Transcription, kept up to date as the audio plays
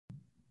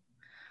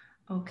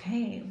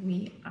Okay,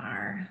 we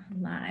are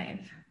live.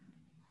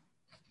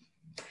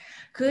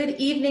 Good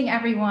evening,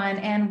 everyone,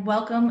 and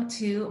welcome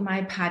to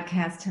my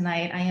podcast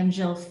tonight. I am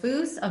Jill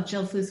Foose of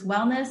Jill Foose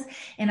Wellness,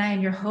 and I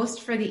am your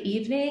host for the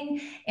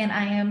evening, and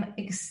I am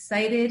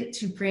excited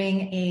to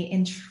bring an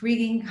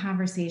intriguing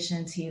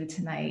conversation to you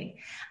tonight.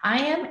 I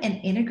am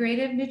an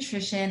integrative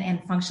nutrition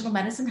and functional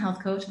medicine health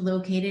coach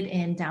located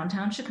in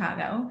downtown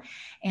Chicago,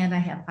 and I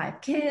have 5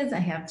 kids, I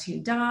have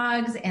 2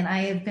 dogs, and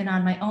I have been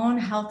on my own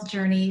health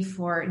journey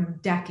for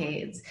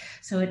decades.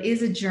 So it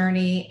is a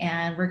journey,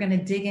 and we're going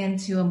to dig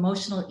into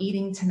emotional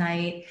eating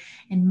tonight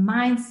and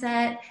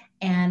mindset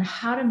and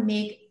how to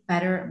make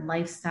better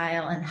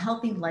lifestyle and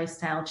healthy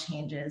lifestyle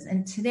changes.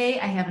 And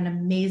today I have an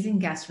amazing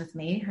guest with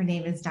me. Her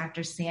name is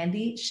Dr.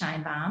 Sandy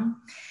Scheinbaum.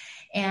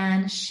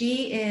 And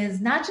she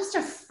is not just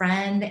a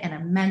friend and a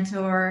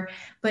mentor,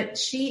 but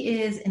she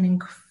is an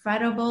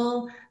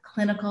incredible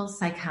clinical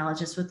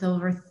psychologist with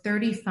over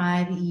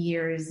 35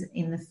 years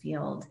in the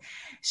field.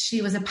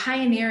 She was a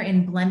pioneer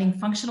in blending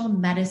functional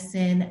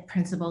medicine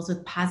principles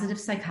with positive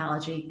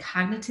psychology,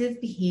 cognitive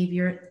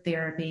behavior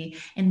therapy,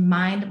 and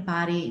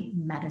mind-body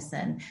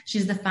medicine.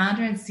 She's the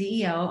founder and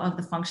CEO of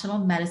the Functional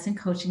Medicine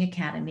Coaching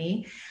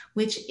Academy,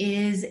 which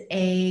is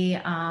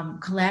a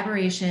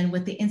collaboration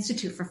with the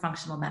Institute for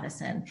Functional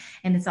Medicine.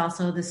 And it's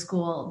also the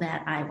school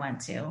that I went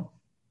to.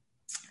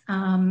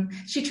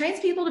 She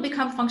trains people to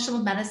become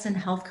functional medicine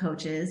health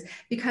coaches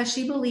because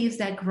she believes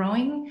that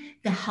growing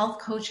the health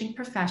coaching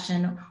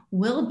profession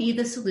will be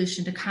the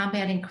solution to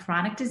combating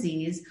chronic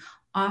disease,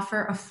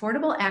 offer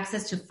affordable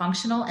access to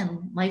functional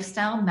and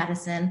lifestyle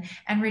medicine,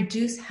 and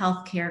reduce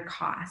healthcare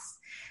costs.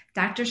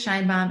 Dr.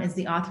 Scheinbaum is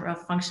the author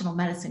of Functional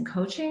Medicine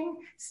Coaching,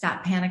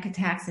 Stop Panic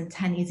Attacks in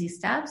 10 Easy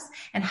Steps,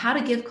 and How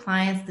to Give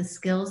Clients the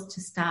Skills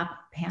to Stop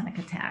Panic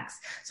Attacks.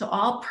 So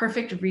all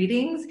perfect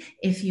readings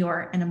if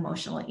you're an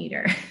emotional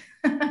eater.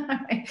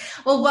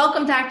 Well,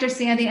 welcome, Dr.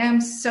 Sandy.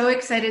 I'm so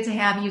excited to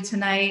have you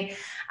tonight.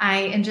 I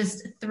am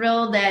just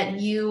thrilled that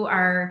you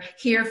are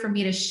here for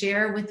me to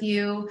share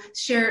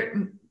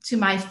to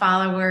my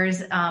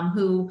followers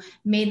who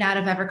may not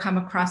have ever come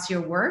across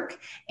your work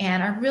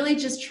and are really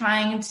just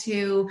trying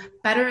to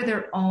better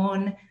their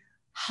own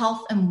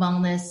health and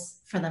wellness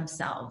for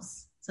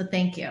themselves. So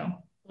thank you.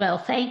 Well,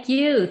 thank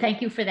you.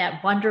 Thank you for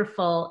that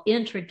wonderful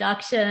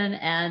introduction.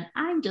 And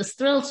I'm just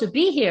thrilled to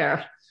be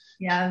here.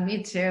 Yeah,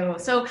 me too.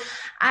 So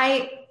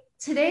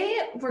today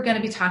we're going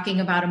to be talking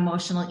about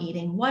emotional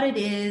eating, what it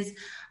is.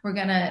 We're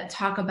going to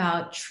talk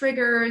about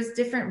triggers,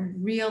 different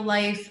real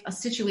life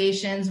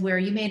situations where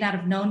you may not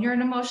have known you're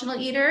an emotional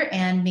eater,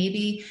 and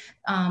maybe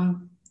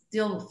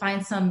you'll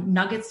find some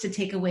nuggets to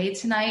take away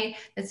tonight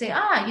that say,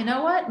 you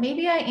know what,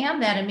 maybe I am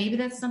that, and maybe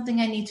that's something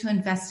I need to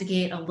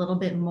investigate a little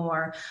bit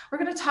more. We're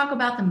going to talk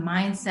about the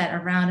mindset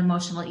around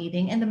emotional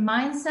eating and the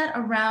mindset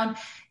around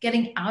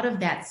getting out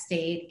of that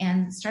state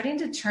and starting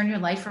to turn your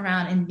life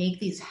around and make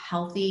these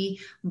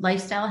healthy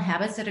lifestyle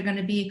habits that are going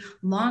to be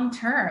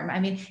long-term. I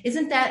mean,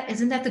 isn't that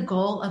the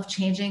goal of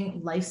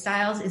changing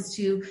lifestyles, is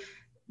to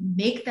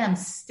make them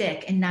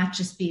stick and not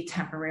just be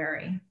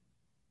temporary?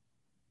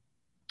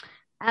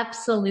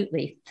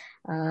 Absolutely.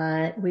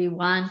 We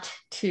want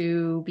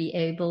to be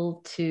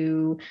able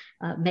to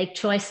make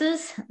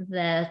choices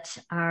that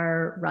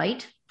are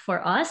right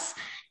for us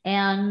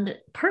and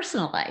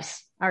personalize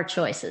our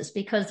choices,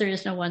 because there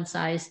is no one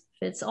size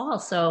fits all.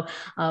 So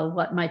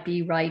what might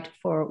be right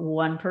for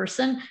one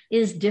person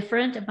is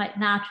different. It might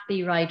not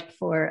be right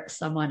for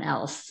someone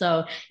else.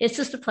 So it's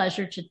just a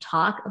pleasure to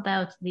talk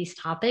about these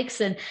topics.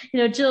 And,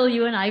 Jill,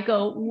 you and I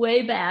go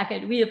way back,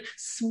 and we have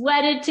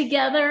sweated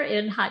together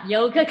in hot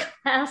yoga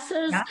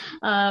classes.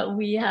 Yeah.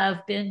 We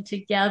have been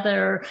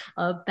together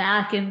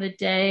back in the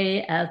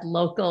day at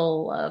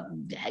local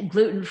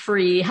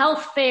gluten-free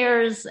health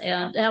fairs,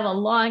 and have a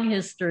long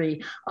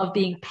history of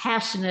being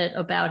passionate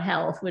about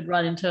health. We'd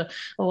run into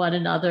one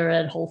another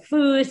at Whole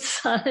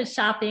Foods,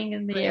 shopping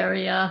in the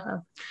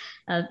area.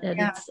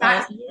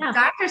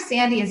 Dr.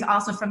 Sandy is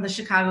also from the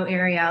Chicago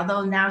area,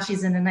 although now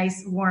she's in a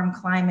nice warm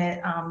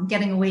climate,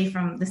 getting away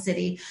from the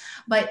city.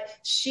 But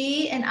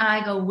she and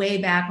I go way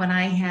back when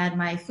I had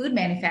my food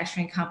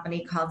manufacturing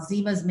company called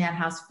Zima's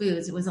Madhouse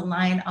Foods. It was a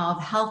line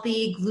of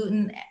healthy,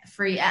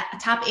 gluten-free,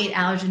 top 8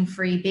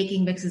 allergen-free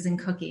baking mixes and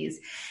cookies.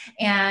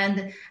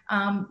 And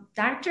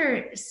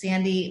Dr.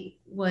 Sandy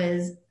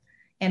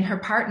and her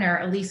partner,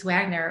 Elise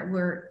Wagner,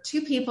 were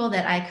 2 people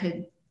that I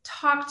could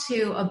talk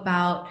to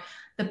about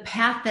the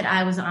path that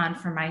I was on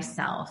for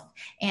myself.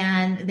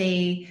 And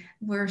they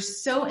were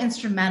so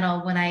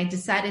instrumental when I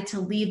decided to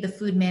leave the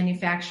food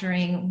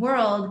manufacturing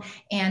world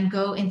and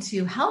go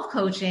into health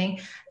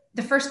coaching.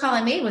 The first call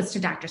I made was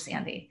to Dr.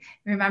 Sandy.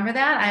 Remember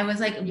that? I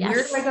was like,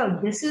 yes. Where do I go?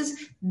 This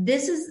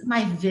is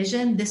my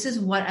vision. This is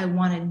what I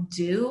want to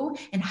do.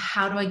 And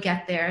how do I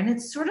get there? And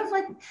it's sort of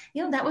like,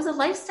 that was a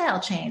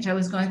lifestyle change. I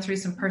was going through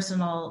some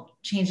personal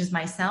changes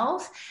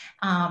myself.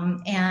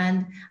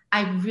 And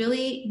I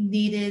really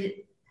needed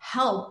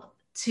help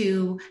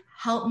to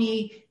help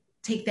me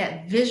take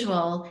that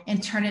visual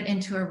and turn it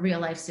into a real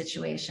life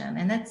situation.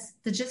 And that's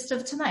the gist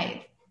of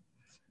tonight.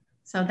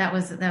 So that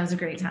was a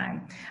great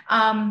time.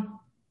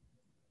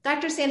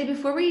 Dr. Sandy,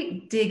 before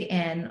we dig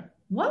in,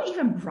 what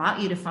even brought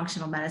you to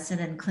functional medicine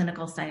and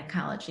clinical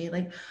psychology?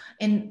 Like,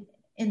 and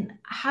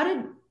how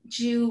did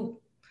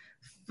you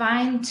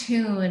fine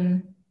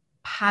tune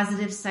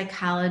positive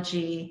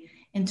psychology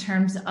in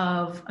terms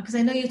of, because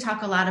I know you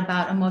talk a lot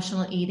about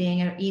emotional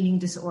eating or eating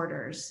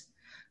disorders.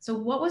 So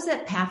what was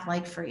that path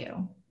like for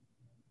you?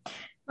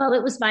 Well,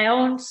 it was my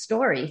own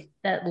story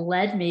that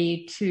led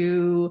me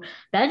to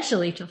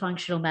eventually to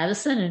functional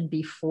medicine, and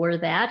before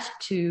that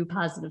to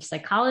positive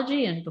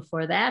psychology, and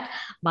before that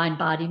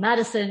mind-body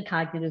medicine,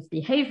 cognitive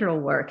behavioral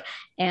work.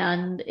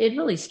 And it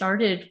really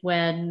started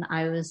when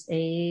I was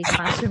a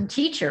classroom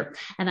teacher,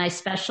 and I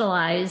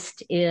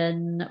specialized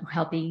in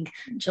helping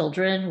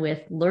children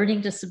with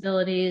learning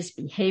disabilities,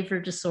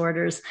 behavior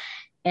disorders.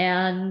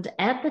 And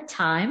at the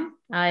time,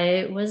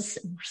 I was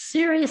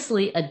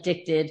seriously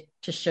addicted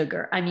to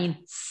sugar. I mean,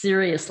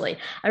 seriously.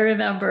 I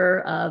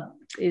remember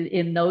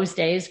in those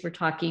days, we're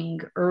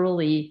talking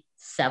early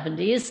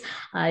 70s.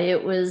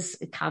 It was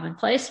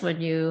commonplace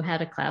when you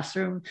had a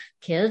classroom,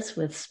 kids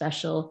with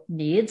special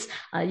needs,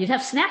 you'd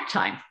have snack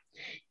time.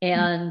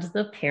 And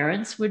the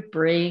parents would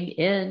bring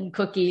in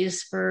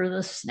cookies for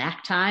the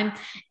snack time.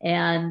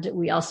 And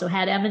we also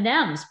had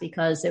M&Ms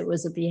because it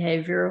was a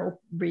behavioral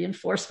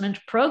reinforcement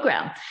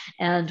program.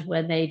 And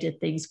when they did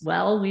things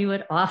well, we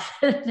would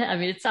often, I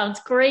mean, it sounds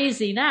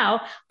crazy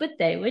now, but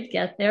they would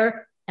get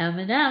their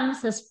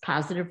M&Ms as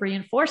positive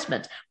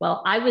reinforcement.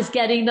 Well, I was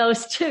getting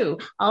those too,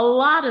 a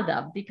lot of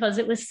them, because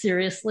it was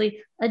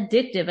seriously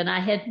addictive. And I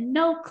had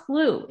no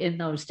clue in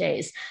those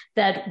days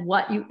that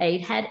what you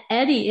ate had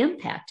any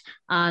impact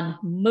on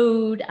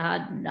mood,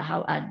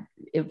 on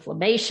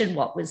inflammation.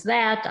 What was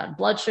that? On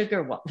blood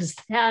sugar. What was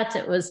that?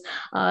 It was,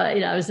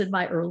 I was in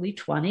my early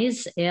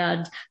 20s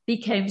and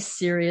became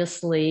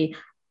seriously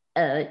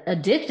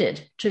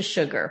addicted to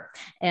sugar.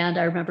 And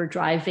I remember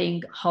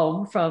driving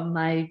home from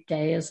my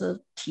day as a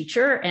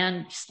teacher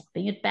and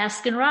stopping at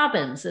Baskin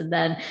Robbins. And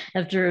then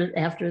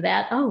after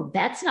that, oh,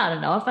 that's not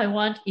enough. I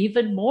want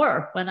even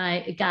more when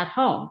I got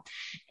home.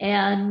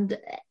 And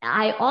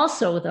I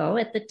also, though,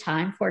 at the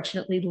time,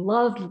 fortunately,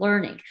 loved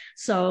learning.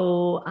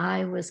 So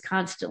I was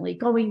constantly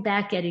going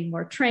back, getting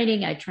more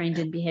training. I trained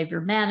in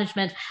behavior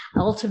management.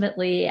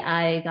 Ultimately,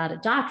 I got a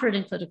doctorate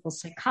in clinical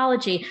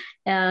psychology,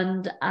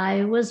 and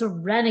I was a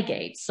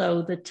renegade.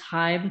 So the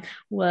time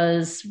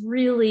was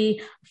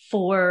really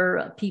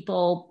for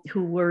people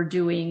who were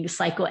doing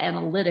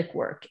psychoanalytic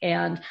work.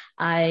 And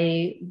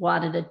I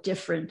wanted a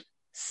different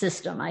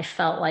system. I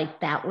felt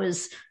like that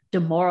was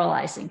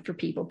demoralizing for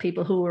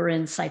people who were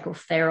in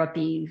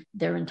psychotherapy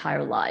their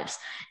entire lives.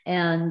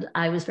 And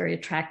I was very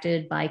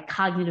attracted by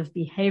cognitive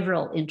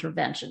behavioral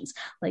interventions.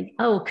 Like,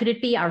 oh, could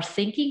it be our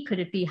thinking? Could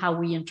it be how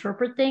we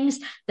interpret things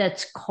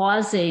that's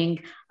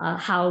causing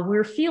how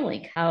we're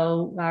feeling,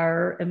 how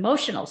our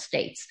emotional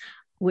states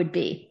would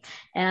be?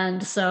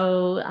 And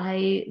so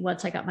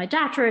once I got my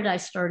doctorate, I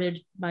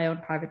started my own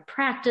private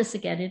practice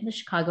again in the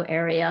Chicago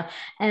area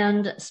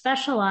and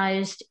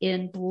specialized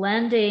in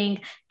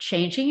blending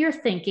changing your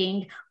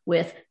thinking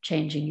with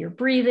changing your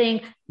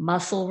breathing,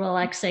 muscle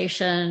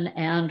relaxation,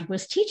 and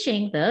was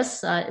teaching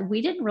this.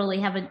 We didn't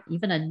really have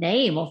even a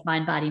name of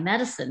mind-body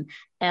medicine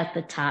at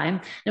the time.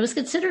 It was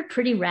considered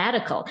pretty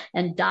radical.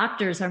 And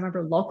doctors, I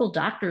remember local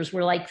doctors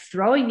were like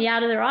throwing me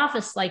out of their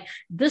office, like,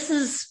 this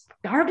is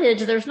garbage.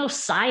 There's no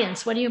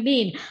science. What do you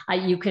mean?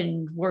 You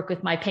can work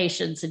with my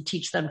patients and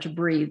teach them to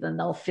breathe and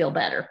they'll feel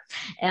better.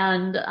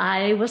 And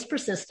I was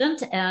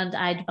persistent, and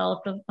I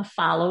developed a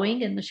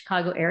following in the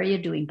Chicago area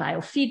doing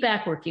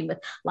biofeedback, working with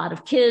a lot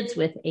of kids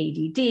with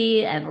ADD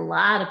and a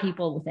lot of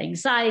people with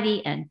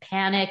anxiety and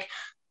panic.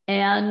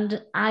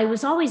 And I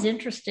was always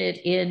interested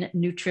in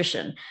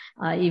nutrition,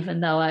 even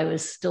though I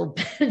was still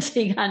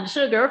binging on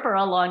sugar for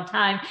a long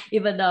time,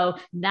 even though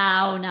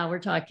now we're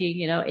talking,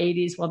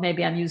 80s. Well,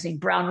 maybe I'm using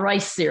brown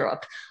rice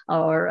syrup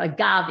or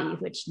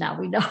agave, which now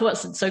we know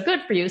wasn't so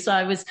good for you. So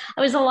I was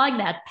along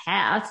that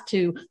path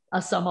to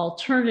some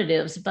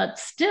alternatives, but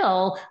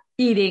still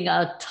eating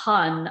a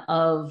ton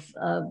of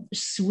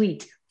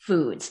sweet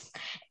foods,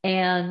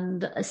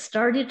 and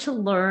started to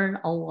learn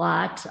a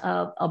lot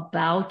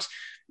about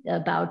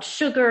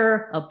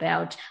sugar,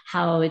 about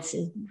how it's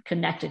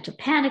connected to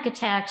panic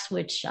attacks,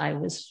 which I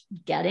was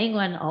getting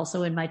when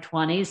also in my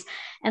 20s,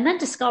 and then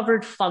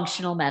discovered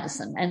functional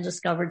medicine and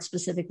discovered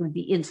specifically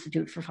the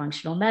Institute for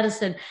Functional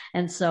Medicine.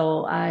 And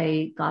so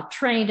I got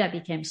trained, I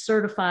became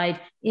certified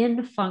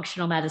in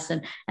functional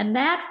medicine. And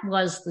that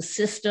was the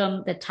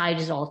system that tied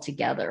it all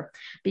together,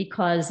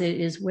 because it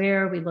is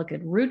where we look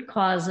at root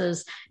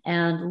causes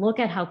and look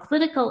at how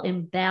clinical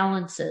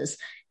imbalances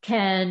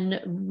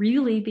can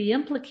really be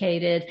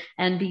implicated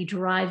and be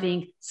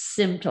driving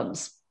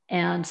symptoms.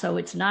 And so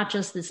it's not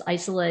just this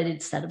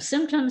isolated set of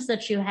symptoms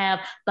that you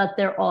have, but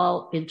they're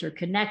all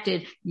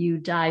interconnected. You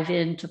dive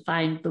in to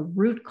find the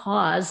root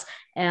cause,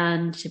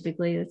 and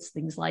typically it's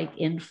things like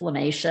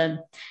inflammation,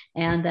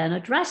 and then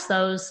address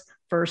those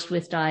first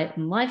with diet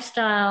and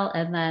lifestyle,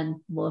 and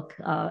then look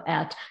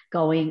at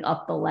going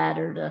up the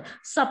ladder to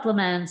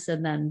supplements,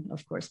 and then,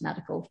 of course,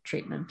 medical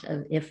treatment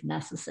if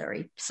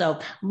necessary. So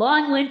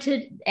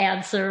long-winded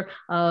answer,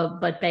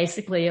 but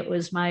basically it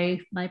was my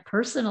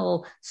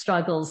personal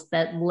struggles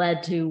that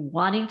led to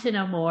wanting to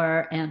know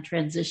more and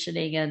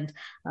transitioning and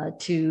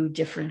to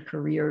different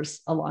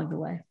careers along the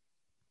way.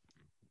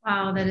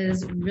 Wow, that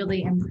is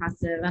really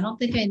impressive. I don't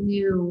think I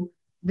knew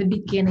the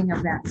beginning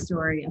of that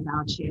story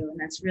about you. And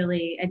that's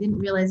really, I didn't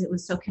realize it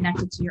was so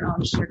connected to your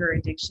own sugar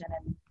addiction.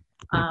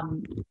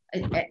 And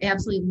I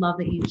absolutely love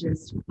that you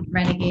just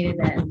renegated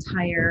that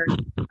entire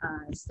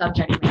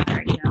subject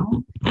matter, you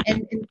know?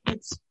 And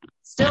it's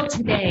still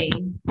today,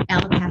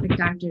 allopathic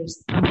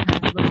doctors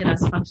sometimes look at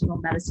us functional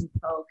medicine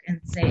folk and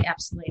say,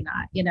 absolutely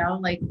not, you know,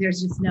 like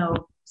there's just no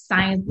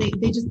science.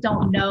 They just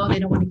don't know. They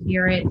don't want to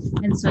hear it.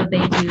 And so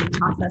they do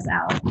toss us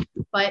out.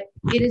 But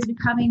it is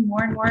becoming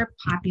more and more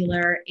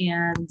popular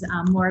and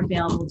more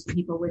available to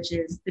people, which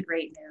is the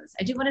great news.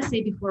 I do want to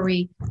say before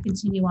we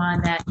continue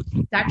on that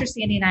Dr.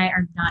 Sandy and I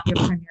are not your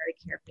primary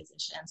care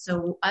physician.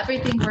 So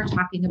everything we're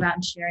talking about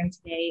and sharing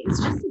today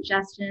is just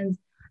suggestions,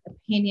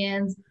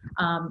 opinions,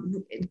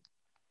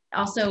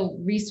 also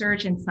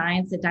research and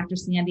science that Dr.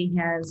 Sandy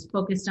has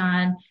focused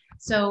on.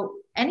 So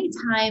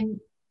anytime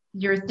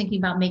you're thinking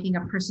about making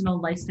a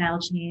personal lifestyle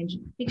change,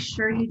 make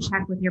sure you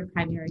check with your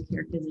primary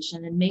care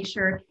physician and make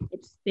sure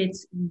it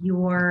fits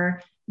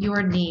your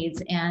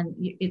needs and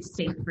it's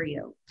safe for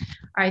you. All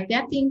right,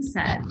 that being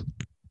said,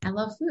 I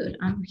love food.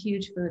 I'm a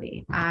huge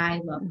foodie. I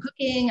love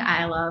cooking.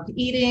 I love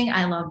eating.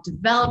 I love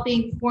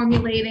developing,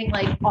 formulating,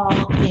 like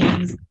all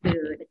things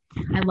food.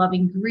 I love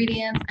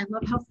ingredients. I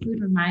love how food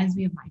reminds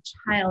me of my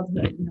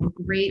childhood, you know,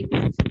 great,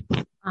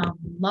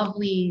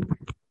 lovely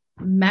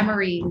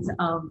memories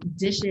of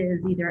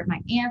dishes, either at my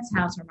aunt's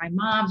house or my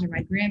mom's or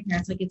my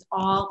grandparents. Like it's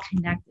all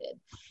connected.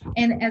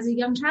 And as a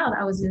young child,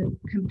 I was a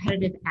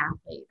competitive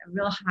athlete, a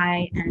real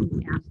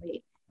high-end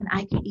athlete, and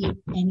I could eat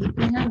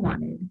anything I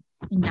wanted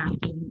and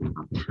not gain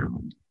a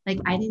pound. Like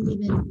I didn't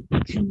even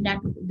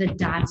connect the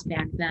dots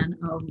back then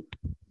of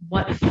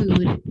what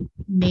food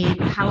made,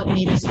 how it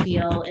made us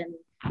feel, and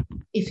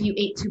if you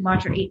ate too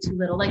much or ate too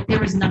little. Like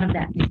there was none of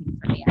that thinking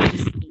for me. I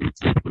just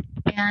ate.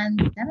 And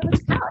then I went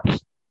to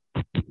college.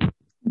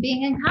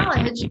 Being in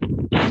college,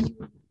 I was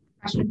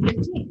freshman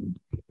 15,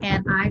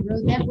 and I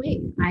rode that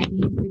wave. I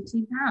gained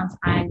 15 pounds.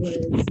 I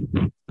was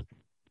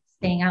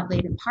staying out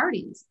late at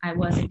parties. I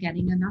wasn't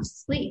getting enough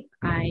sleep.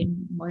 I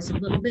was a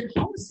little bit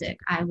homesick.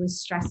 I was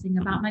stressing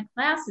about my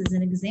classes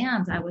and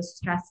exams. I was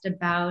stressed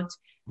about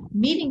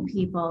meeting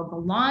people,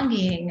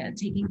 belonging,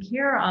 taking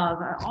care of,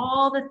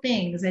 all the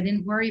things I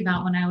didn't worry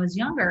about when I was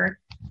younger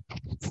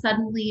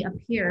suddenly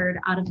appeared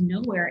out of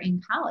nowhere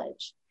in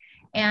college.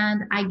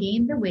 And I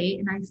gained the weight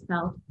and I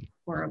felt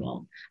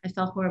horrible. I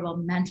felt horrible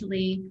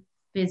mentally,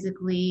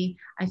 physically.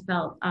 I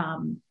felt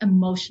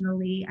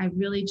emotionally. I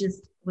really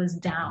just was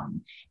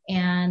down.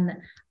 And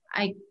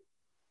I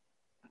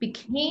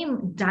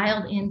became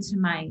dialed into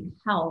my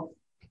health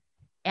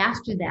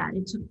after that.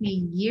 It took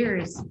me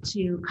years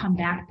to come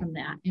back from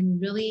that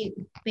and really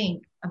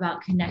think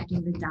about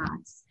connecting the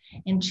dots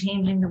and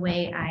changing the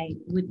way I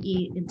would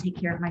eat and take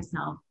care of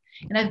myself.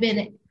 And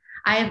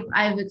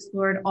I've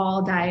explored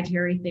all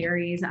dietary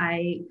theories.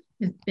 I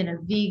have been a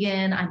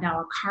vegan. I'm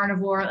now a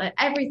carnivore, like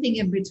everything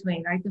in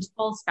between, right? The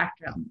full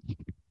spectrum.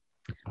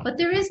 But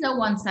there is no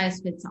one size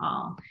fits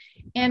all.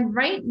 And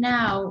right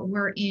now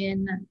we're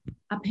in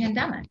a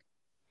pandemic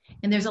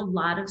and there's a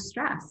lot of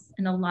stress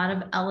and a lot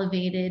of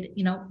elevated,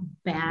 you know,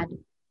 bad,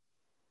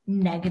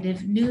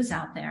 negative news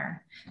out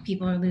there.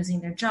 People are losing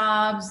their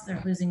jobs.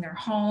 They're losing their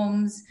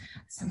homes.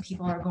 Some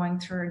people are going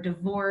through a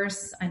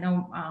divorce. I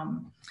know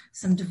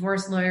some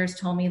divorce lawyers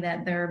told me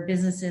that their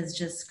businesses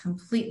just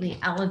completely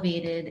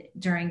elevated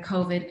during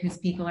COVID because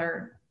people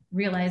are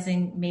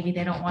realizing maybe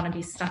they don't want to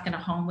be stuck in a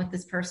home with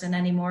this person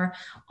anymore.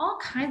 All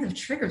kinds of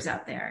triggers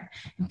out there,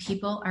 and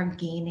people are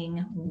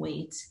gaining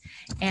weight.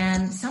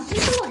 And some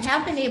people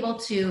have been able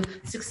to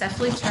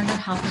successfully turn their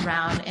health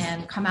around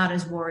and come out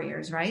as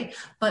warriors, right?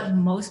 But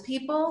most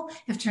people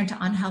have turned to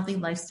unhealthy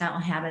lifestyle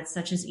habits,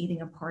 such as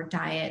eating a poor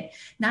diet,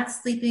 not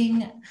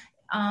sleeping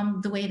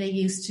the way they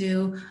used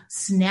to,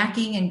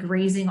 snacking and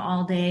grazing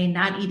all day,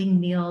 not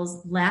eating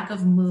meals, lack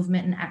of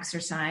movement and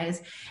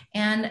exercise.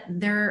 And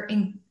they're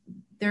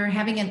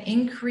having an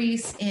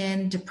increase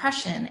in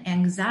depression,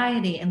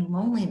 anxiety, and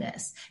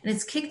loneliness. And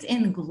it's kicked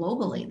in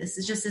globally.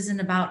 This just isn't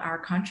about our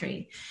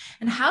country.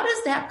 And how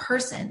does that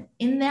person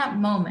in that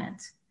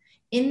moment,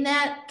 in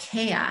that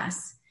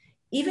chaos,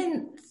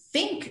 even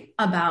think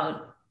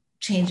about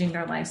changing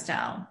their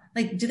lifestyle?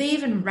 Like, do they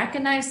even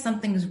recognize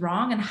something's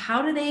wrong? And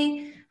how do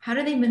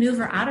they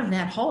maneuver out of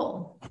that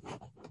hole?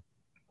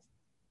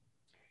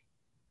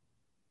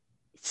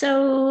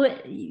 So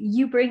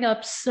you bring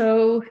up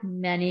so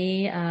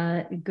many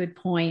good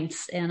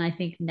points. And I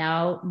think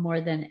now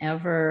more than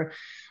ever,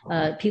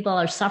 people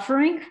are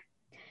suffering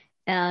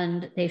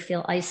and they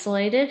feel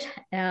isolated.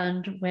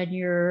 And when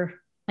you're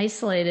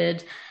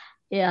isolated,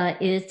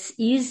 It's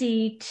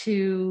easy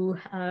to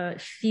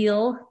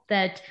feel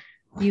that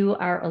you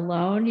are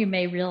alone. You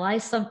may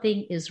realize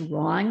something is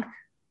wrong.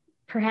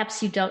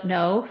 Perhaps you don't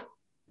know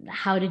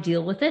how to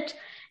deal with it.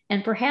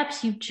 And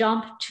perhaps you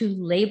jump to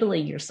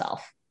labeling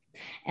yourself.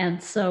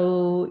 And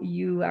so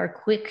you are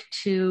quick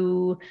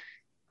to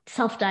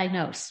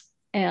self-diagnose.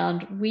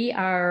 And we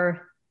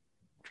are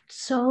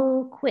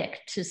so quick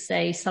to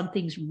say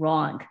something's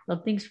wrong.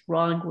 Something's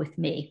wrong with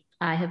me.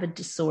 I have a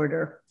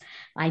disorder.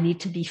 I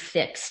need to be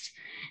fixed.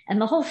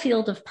 And the whole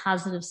field of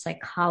positive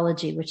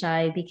psychology, which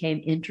I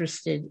became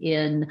interested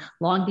in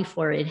long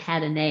before it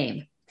had a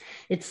name,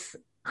 it's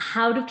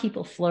how do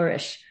people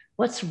flourish?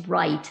 What's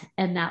right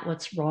and not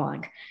what's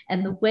wrong?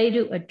 And the way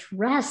to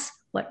address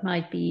what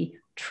might be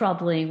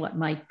troubling, what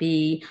might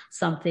be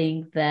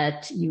something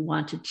that you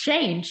want to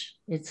change,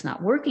 it's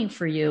not working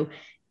for you,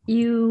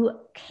 you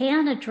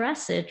can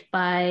address it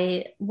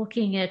by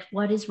looking at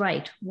what is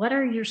right. What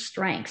are your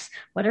strengths?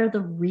 What are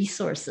the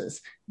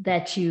resources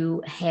that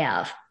you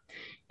have?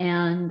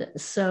 And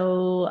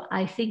so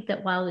I think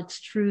that while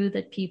it's true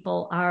that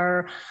people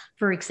are,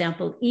 for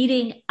example,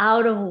 eating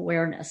out of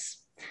awareness,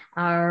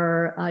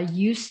 are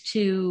used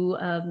to,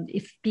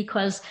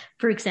 because,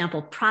 for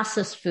example,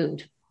 processed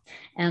food.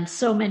 And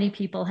so many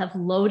people have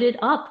loaded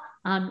up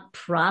on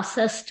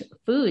processed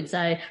foods.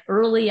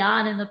 Early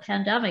on in the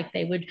pandemic,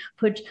 they would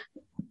put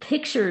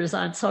pictures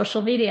on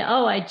social media.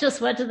 Oh, I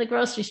just went to the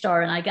grocery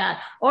store and I got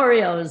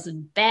Oreos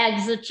and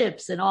bags of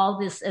chips and all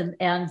this. And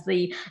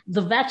the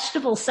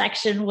vegetable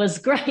section was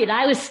great.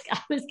 I was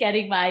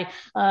getting my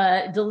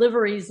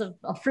deliveries of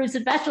fruits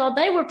and vegetables.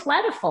 They were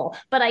plentiful,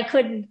 but I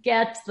couldn't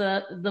get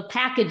the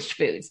packaged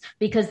foods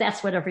because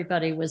that's what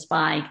everybody was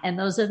buying. And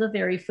those are the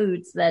very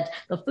foods that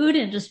the food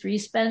industry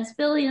spends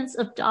billions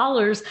of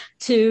dollars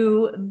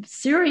to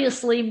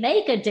seriously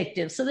make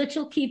addictive so that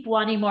you'll keep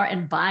wanting more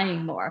and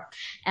buying more.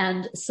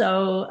 And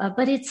so,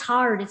 but it's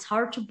hard. It's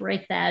hard to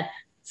break that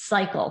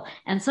cycle.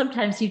 And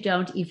sometimes you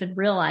don't even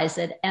realize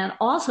it. And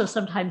also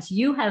sometimes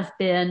you have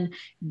been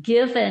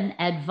given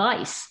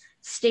advice,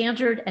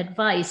 standard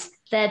advice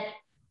that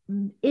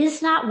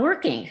is not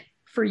working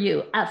for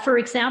you. For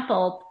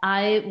example,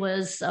 I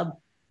was on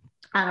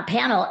a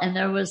panel and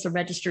there was a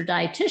registered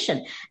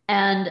dietitian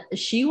and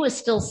she was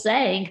still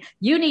saying,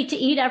 you need to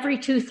eat every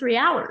 2-3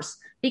 hours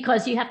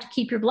because you have to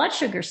keep your blood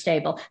sugar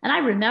stable. And I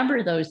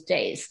remember those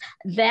days.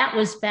 That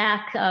was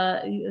back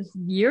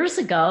years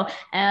ago.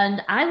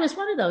 And I was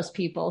one of those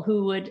people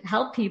who would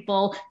help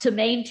people to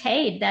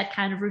maintain that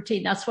kind of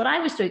routine. That's what I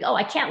was doing. Oh,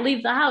 I can't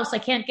leave the house. I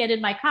can't get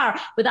in my car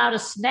without a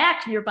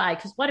snack nearby.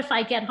 Because what if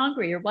I get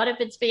hungry? Or what if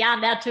it's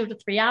beyond that 2 to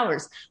 3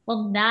 hours?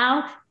 Well,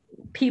 now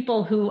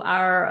people who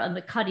are on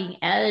the cutting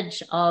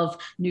edge of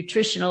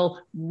nutritional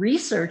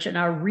research and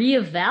are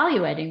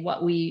reevaluating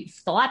what we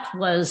thought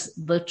was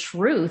the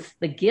truth,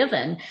 the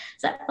given,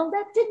 said, oh,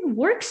 that didn't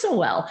work so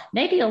well.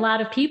 Maybe a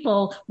lot of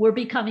people were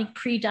becoming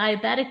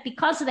pre-diabetic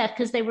because of that,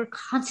 because they were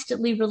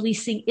constantly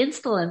releasing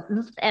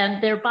insulin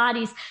and their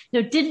bodies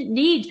didn't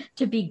need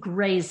to be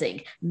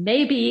grazing.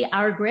 Maybe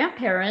our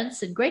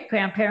grandparents and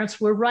great-grandparents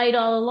were right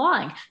all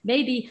along.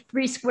 Maybe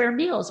 3 square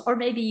meals, or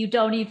maybe you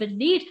don't even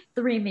need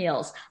 3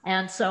 meals.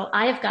 And so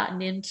I have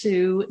gotten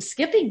into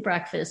skipping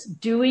breakfast,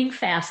 doing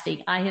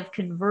fasting. I have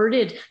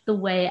converted the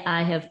way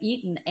I have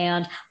eaten.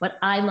 And what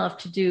I love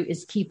to do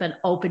is keep an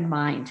open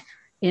mind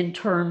in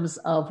terms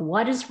of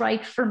what is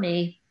right for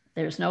me.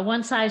 There's no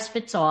one size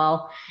fits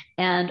all.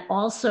 And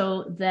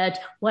also that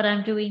what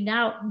I'm doing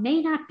now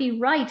may not be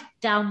right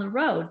down the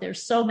road.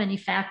 There's so many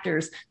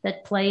factors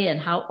that play in: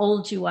 how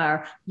old you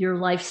are, your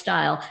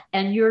lifestyle,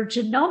 and your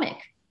genomic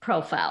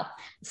profile.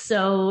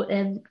 So,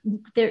 and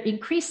there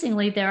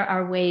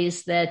are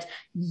ways that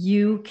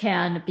you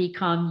can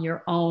become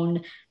your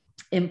own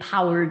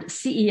empowered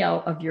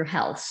CEO of your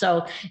health.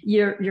 So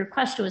your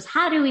question was,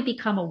 how do we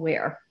become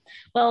aware?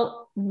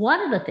 Well,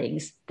 one of the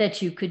things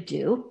that you could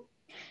do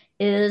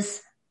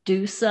is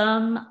do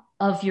some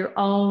of your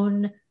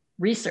own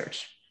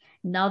research.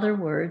 In other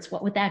words,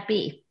 what would that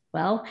be?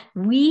 Well,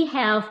 we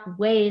have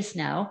ways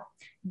now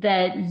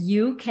that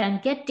you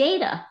can get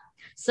data.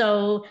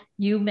 So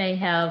you may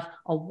have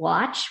a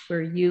watch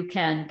where you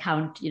can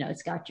count,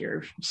 it's got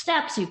your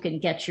steps. You can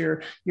get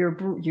your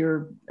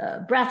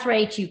breath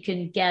rate. You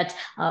can get,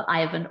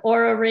 I have an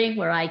Oura ring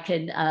where I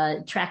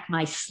can track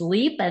my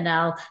sleep, and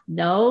I'll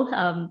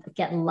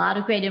get a lot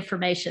of great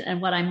information.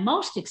 And what I'm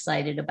most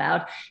excited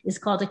about is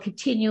called a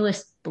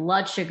continuous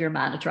blood sugar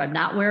monitor. I'm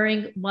not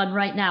wearing one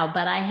right now,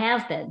 but I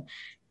have been.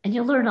 And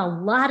you'll learn a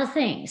lot of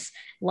things,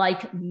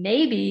 like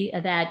maybe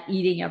that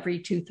eating every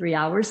 2-3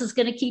 hours is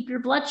going to keep your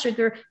blood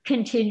sugar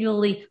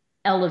continually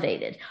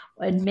elevated.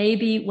 And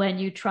maybe when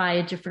you try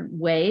a different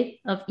way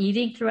of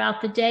eating throughout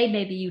the day,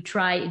 maybe you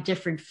try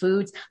different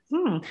foods.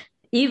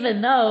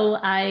 Even though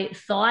I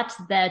thought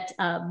that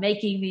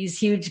making these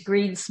huge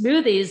green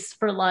smoothies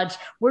for lunch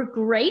were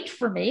great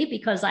for me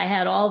because I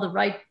had all the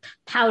right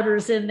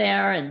powders in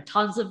there and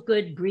tons of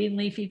good green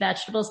leafy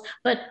vegetables.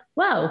 But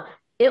wow,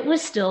 it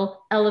was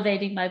still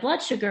elevating my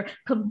blood sugar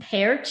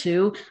compared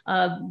to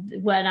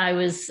when I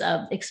was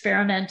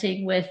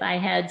experimenting with, I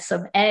had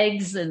some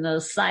eggs and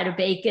a side of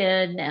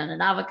bacon and an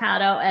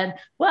avocado, and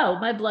whoa,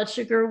 my blood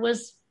sugar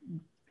was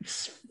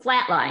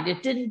flatlined.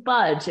 It didn't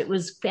budge. It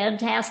was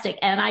fantastic.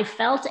 And I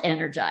felt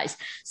energized.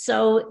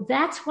 So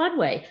that's one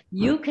way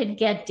you can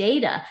get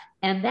data.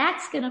 And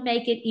that's going to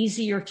make it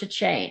easier to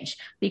change,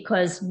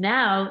 because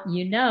now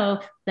you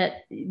know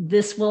that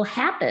this will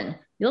happen.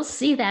 You'll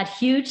see that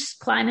huge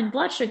climb in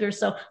blood sugar.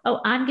 So,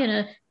 I'm going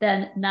to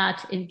then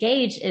not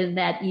engage in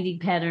that eating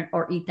pattern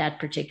or eat that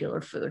particular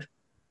food.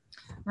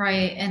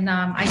 Right. And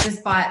I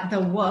just bought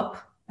the Whoop.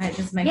 I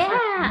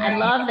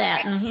love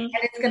that. Mm-hmm. And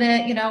it's going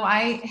to,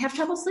 I have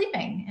trouble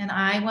sleeping, and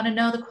I want to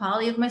know the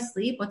quality of my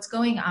sleep, what's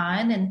going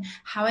on, and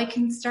how I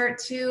can start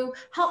to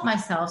help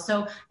myself.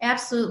 So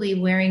absolutely,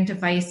 wearing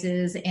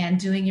devices and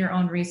doing your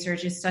own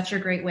research is such a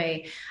great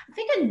way. I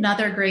think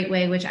another great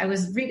way, which I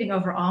was reading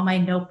over all my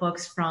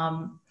notebooks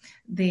from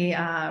the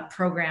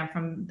program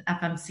from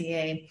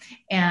FMCA,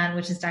 and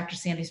which is Dr.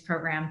 Sandy's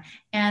program.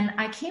 And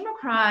I came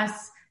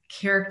across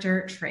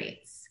character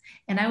traits,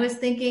 and I was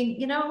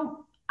thinking,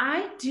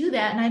 I do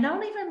that, and I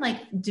don't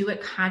even do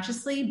it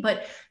consciously,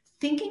 but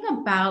thinking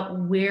about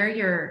where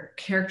your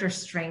character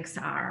strengths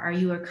are. Are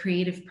you a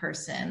creative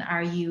person?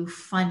 Are you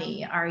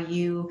funny? Are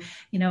you,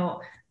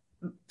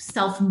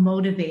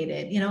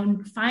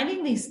 self-motivated?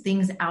 Finding these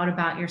things out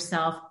about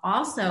yourself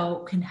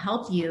also can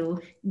help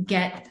you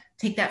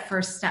take that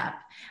first step.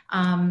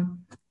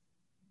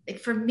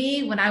 For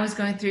me, when I was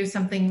going through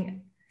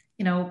something,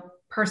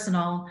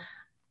 personal,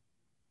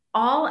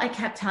 all I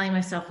kept telling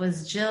myself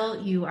was,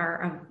 Jill,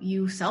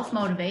 you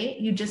self-motivate,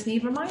 you just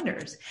need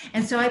reminders.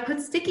 And so I put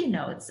sticky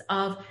notes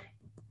of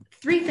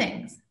 3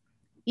 things: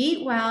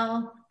 eat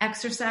well,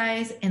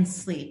 exercise, and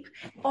sleep,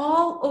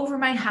 all over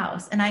my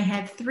house. And I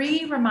had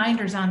 3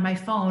 reminders on my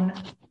phone: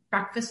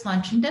 breakfast,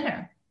 lunch, and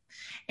dinner.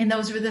 And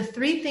those were the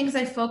 3 things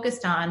I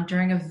focused on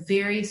during a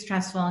very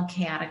stressful and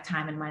chaotic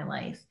time in my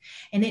life.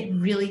 And it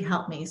really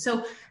helped me.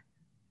 So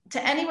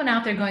to anyone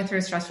out there going through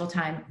a stressful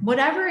time,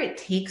 whatever it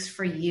takes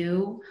for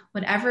you,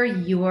 whatever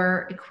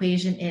your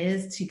equation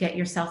is to get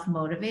yourself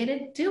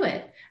motivated, do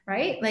it,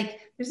 right?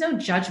 There's no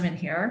judgment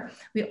here.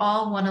 We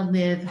all want to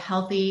live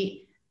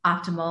healthy,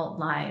 optimal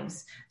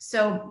lives.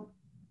 So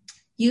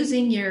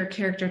using your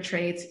character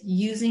traits,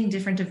 using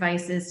different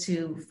devices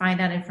to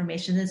find out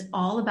information is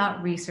all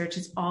about research.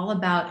 It's all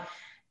about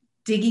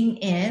digging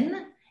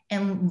in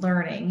and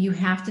learning. You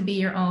have to be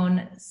your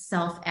own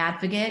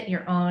self-advocate,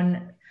 your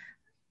own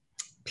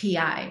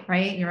PI,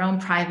 right? Your own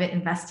private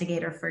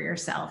investigator for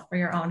yourself, for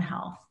your own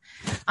health.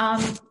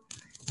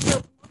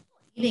 So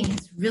eating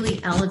has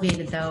really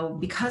elevated, though,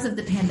 because of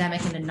the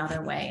pandemic, in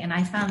another way. And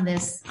I found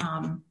this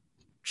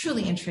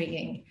truly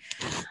intriguing.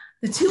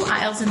 The 2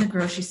 aisles in the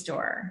grocery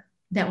store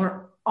that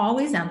were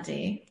always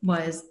empty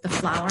was the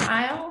flour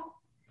aisle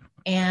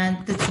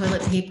and the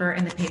toilet paper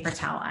and the paper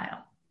towel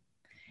aisle.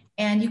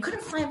 And you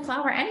couldn't find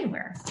flour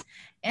anywhere.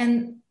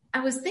 And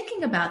I was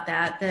thinking about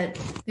that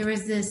there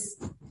was this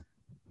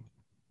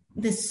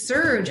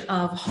surge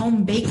of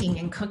home baking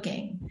and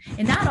cooking,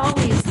 and not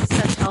always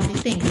such healthy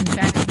things. In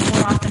fact,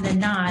 more often than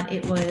not,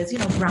 it was,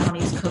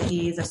 brownies,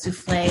 cookies, a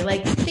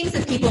souffle, things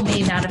that people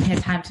may not have had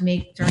time to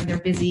make during their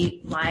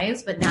busy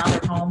lives, but now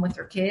they're home with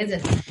their kids.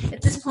 And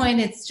at this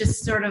point, it's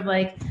just sort of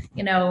an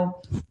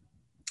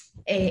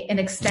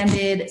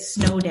extended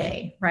snow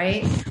day,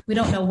 right? We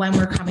don't know when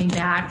we're coming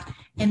back.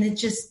 And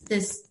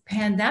this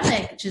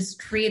pandemic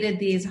just created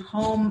these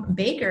home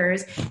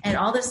bakers, and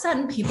all of a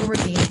sudden people were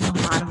gaining a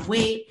lot of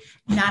weight,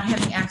 not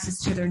having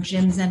access to their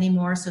gyms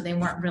anymore. So they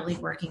weren't really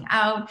working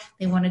out.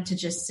 They wanted to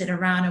just sit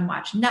around and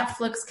watch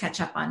Netflix, catch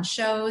up on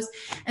shows.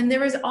 And there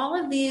was all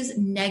of these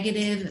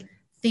negative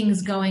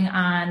things going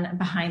on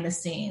behind the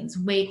scenes: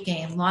 weight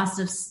gain, loss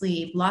of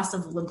sleep, loss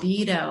of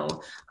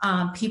libido.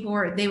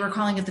 They were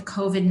calling it the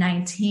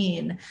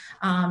COVID-19.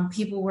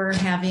 People were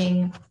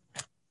having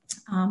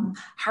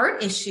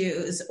heart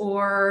issues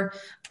or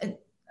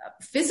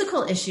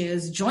physical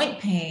issues, joint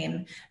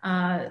pain,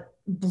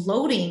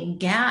 bloating,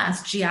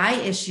 gas,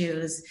 GI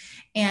issues.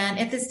 And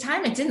at this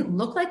time, it didn't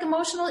look like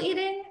emotional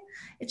eating.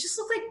 It just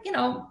looked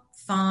like,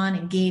 fun,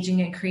 engaging,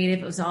 and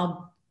creative. It was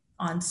all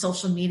on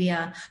social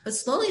media. But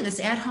slowly, this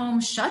at-home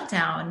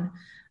shutdown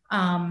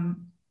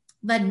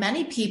led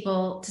many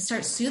people to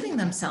start soothing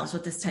themselves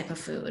with this type of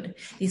food.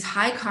 These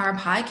high carb,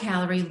 high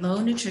calorie,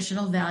 low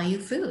nutritional value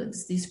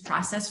foods, these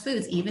processed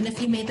foods. Even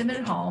if you made them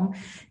at home,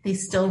 they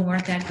still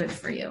weren't that good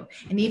for you.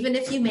 And even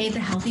if you made the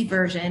healthy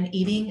version,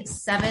 eating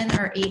 7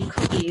 or 8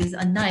 cookies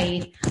a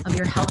night of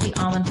your healthy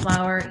almond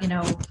flour,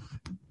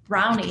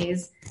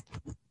 brownies,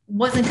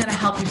 wasn't going to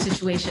help your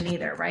situation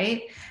either,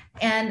 right?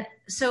 And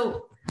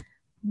so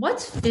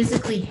what's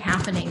physically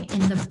happening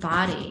in the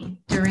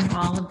body during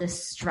all of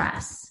this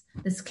stress,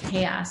 this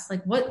chaos?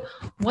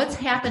 What's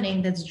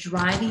happening that's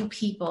driving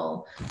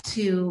people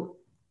to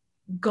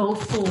go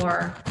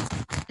for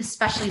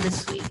especially the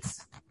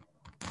sweets?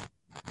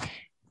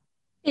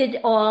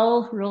 It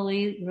all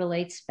really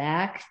relates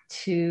back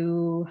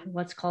to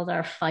what's called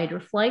our fight or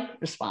flight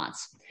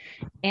response.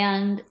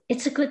 And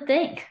it's a good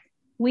thing.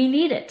 We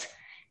need it.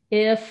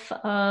 If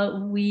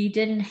we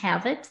didn't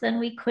have it, then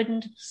we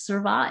couldn't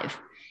survive.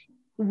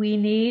 We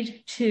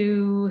need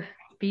to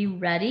be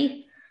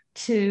ready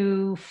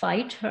to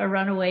fight or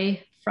run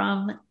away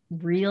from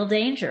real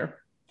danger.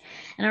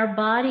 And our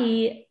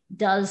body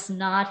does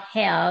not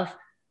have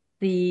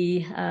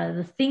the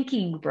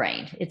thinking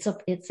brain. It's a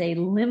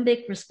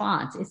limbic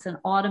response. It's an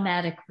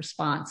automatic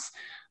response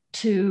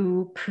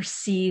to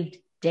perceived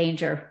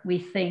danger. We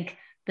think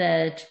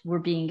that we're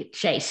being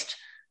chased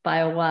by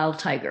a wild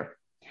tiger.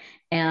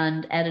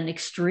 And at an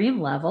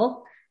extreme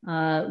level,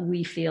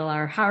 we feel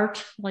our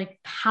heart like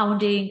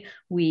pounding.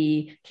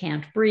 We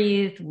can't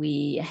breathe.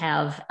 We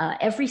have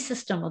every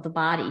system of the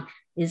body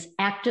is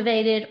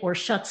activated or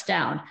shuts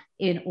down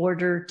in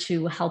order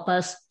to help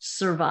us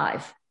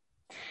survive.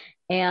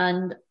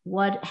 And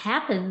what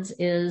happens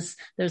is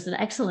there's an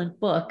excellent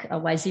book,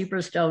 Why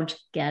Zebras Don't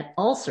Get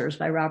Ulcers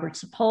by Robert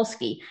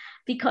Sapolsky,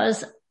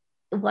 because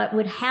what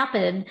would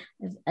happen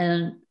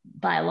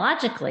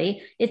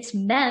biologically, it's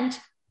meant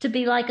to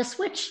be like a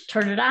switch,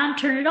 turn it on,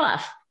 turn it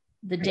off.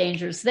 The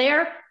danger's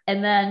there.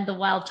 And then the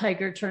wild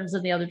tiger turns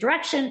in the other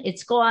direction.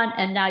 It's gone.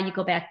 And now you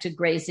go back to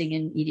grazing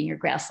and eating your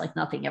grass like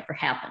nothing ever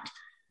happened.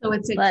 So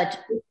it's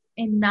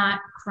and not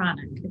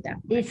chronic at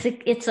that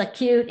point. It's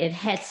acute. It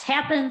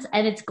happens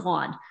and it's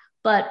gone.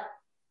 But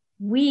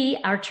we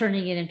are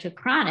turning it into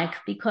chronic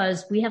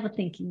because we have a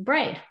thinking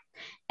brain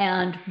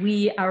and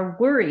we are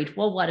worried.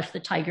 Well, what if the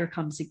tiger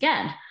comes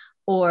again?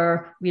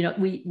 Or,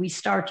 we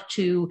start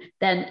to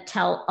then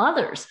tell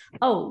others,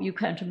 oh, you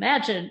can't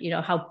imagine,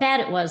 how bad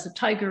it was. The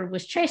tiger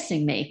was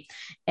chasing me.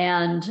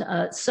 And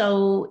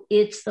so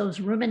it's those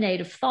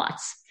ruminative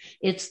thoughts.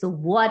 It's the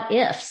what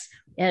ifs.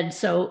 And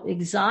so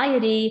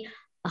anxiety,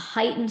 a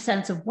heightened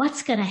sense of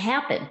what's going to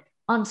happen,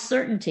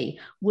 uncertainty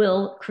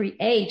will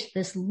create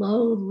this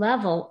low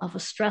level of a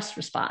stress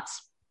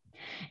response.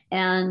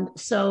 And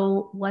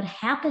so what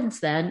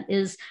happens then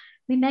is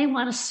we may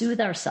want to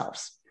soothe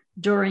ourselves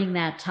during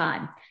that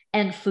time.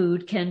 And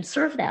food can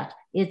serve that.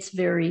 It's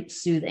very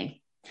soothing.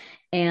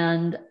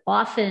 And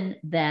often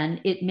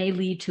then it may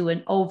lead to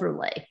an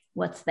overlay.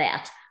 What's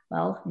that?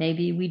 Well,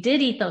 maybe we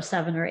did eat those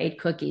 7 or 8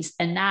 cookies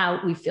and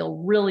now we feel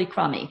really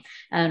crummy.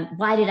 And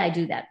why did I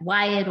do that?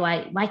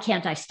 Why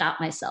can't I stop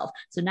myself?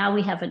 So now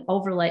we have an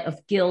overlay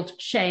of guilt,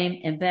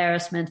 shame,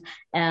 embarrassment.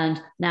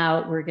 And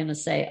now we're going to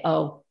say,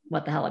 oh,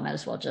 what the hell, I might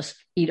as well just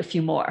eat a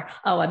few more.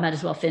 Oh, I might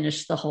as well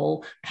finish the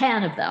whole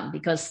pan of them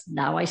because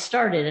now I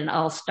started and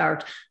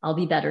I'll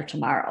be better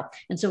tomorrow.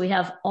 And so we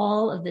have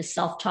all of this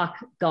self-talk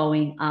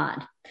going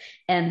on,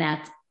 and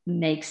that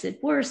makes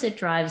it worse. It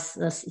drives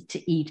us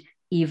to eat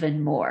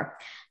even more.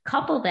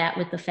 Couple that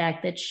with the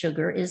fact that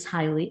sugar is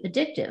highly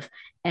addictive.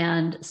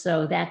 And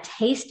so that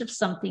taste of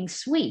something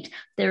sweet,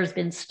 there's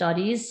been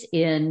studies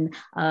in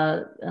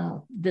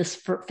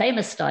this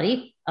famous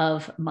study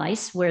of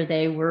mice where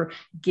they were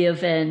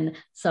given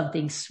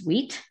something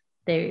sweet.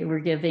 They were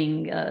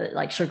giving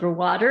like sugar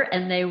water,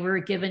 and they were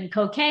given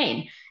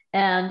cocaine.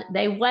 And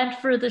they went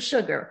for the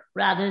sugar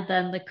rather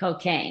than the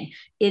cocaine.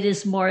 It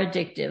is more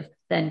addictive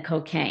than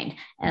cocaine.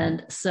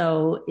 And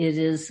so it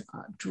is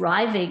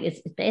driving,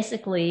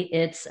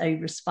 it's a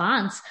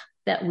response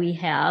that we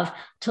have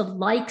to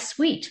like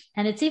sweet.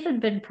 And it's even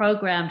been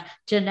programmed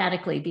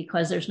genetically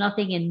because there's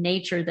nothing in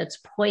nature that's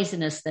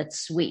poisonous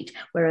that's sweet.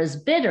 Whereas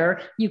bitter,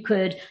 you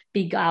could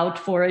be out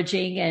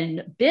foraging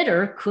and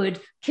bitter could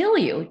kill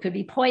you. It could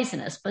be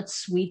poisonous, but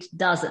sweet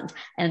doesn't.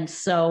 And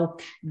so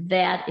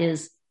that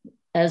is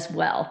as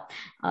well.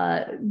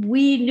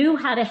 We knew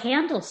how to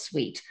handle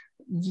sweet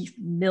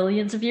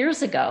millions of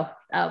years ago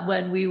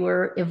when we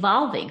were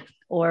evolving,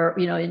 or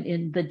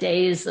in the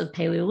days of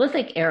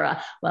Paleolithic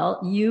era. Well,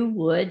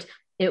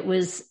 it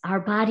was our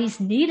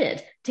bodies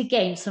needed to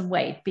gain some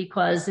weight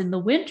because in the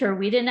winter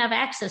we didn't have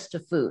access to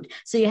food,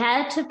 so you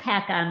had to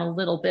pack on a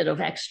little bit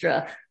of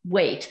extra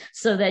weight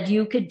so that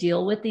you could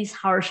deal with these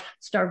harsh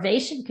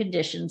starvation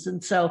conditions.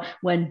 And so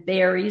when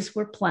berries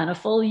were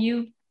plentiful,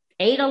 you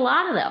ate a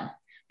lot of them.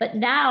 But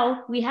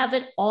now we have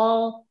it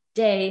all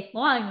day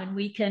long, and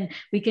we can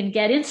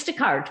get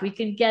Instacart, we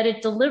can get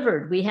it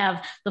delivered. We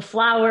have the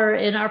flour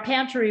in our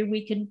pantry,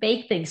 we can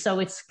bake things. So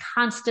it's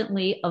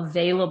constantly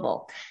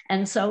available.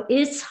 And so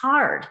it's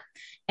hard.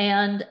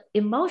 And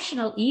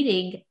emotional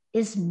eating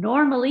is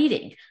normal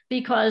eating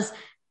because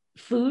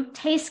food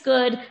tastes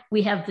good.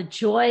 We have the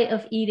joy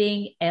of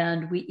eating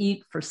and we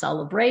eat for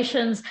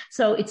celebrations.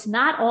 So it's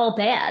not all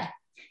bad.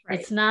 Right.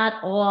 It's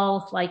not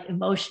all like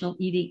emotional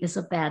eating is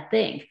a bad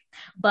thing,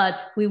 but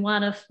we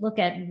want to look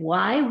at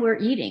why we're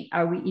eating.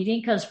 Are we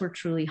eating because we're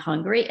truly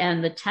hungry?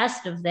 And the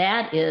test of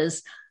that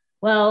is,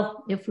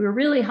 well, if we're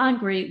really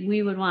hungry,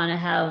 we would want to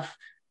have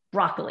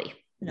broccoli.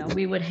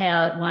 We would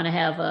want to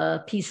have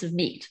a piece of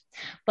meat.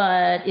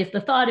 But if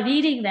the thought of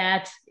eating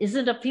that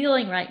isn't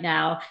appealing right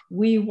now,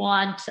 we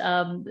want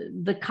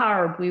the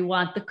carb, we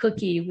want the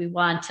cookie, we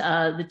want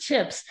the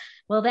chips.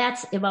 Well,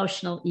 that's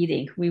emotional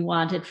eating. We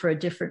want it for a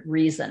different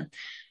reason.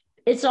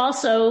 It's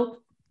also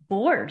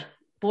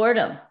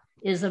boredom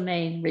is a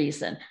main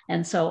reason.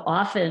 And so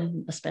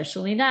often,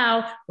 especially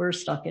now, we're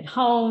stuck at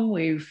home.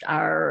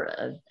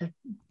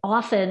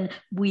 Often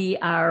we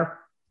are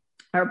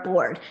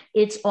bored.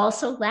 It's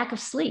also lack of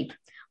sleep.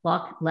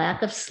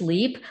 Lack of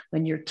sleep,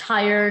 when you're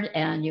tired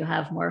and you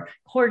have more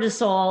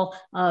cortisol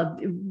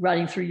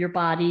running through your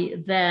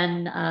body,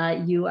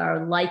 then you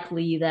are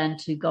likely then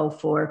to go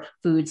for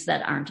foods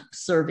that aren't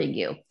serving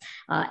you.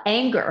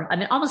 Anger, I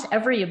mean, almost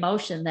every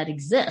emotion that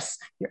exists,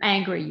 you're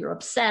angry, you're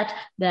upset,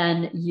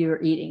 then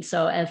you're eating.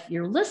 So if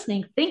you're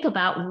listening, think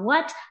about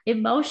what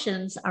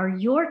emotions are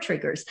your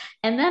triggers.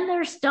 And then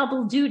there's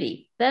double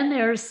duty. Then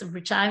there's,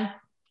 which I'm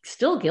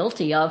still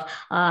guilty of,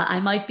 I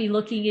might be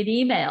looking at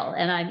email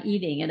and I'm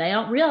eating and I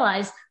don't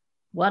realize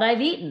what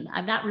I've eaten.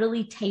 I'm not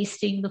really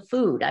tasting the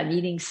food. I'm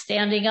eating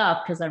standing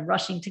up because I'm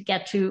rushing to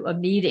get to a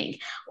meeting,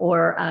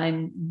 or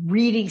I'm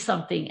reading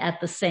something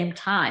at the same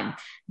time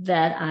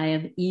that I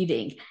am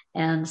eating.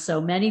 And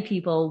so many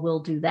people will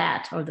do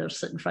that, or they'll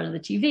sit in front of the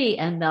TV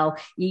and they'll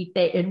eat.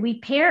 And we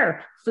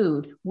pair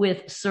food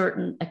with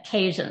certain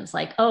occasions,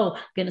 like, oh,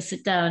 I'm going to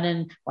sit down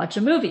and watch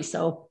a movie,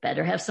 so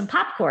better have some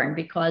popcorn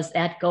because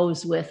that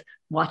goes with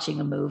watching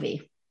a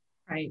movie.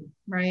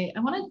 Right. I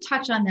want to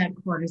touch on that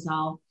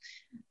cortisol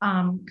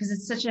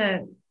because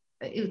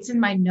it's in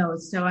my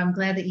notes. So I'm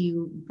glad that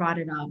you brought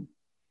it up.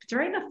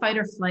 During the fight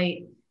or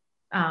flight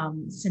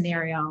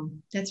scenario,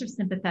 that's your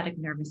sympathetic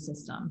nervous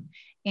system.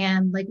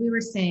 And like we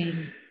were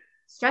saying,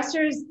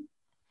 stressors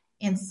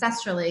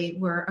ancestrally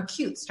were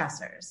acute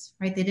stressors,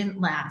 right? They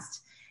didn't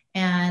last.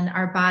 And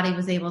our body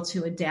was able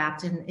to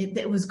adapt, and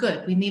it was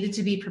good. We needed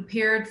to be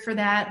prepared for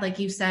that, like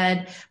you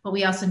said, but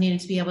we also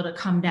needed to be able to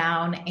come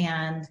down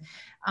and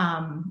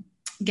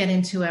get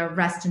into a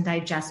rest and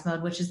digest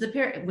mode, which is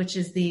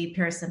the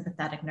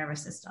parasympathetic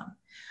nervous system.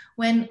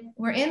 When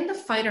we're in the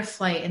fight or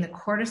flight and the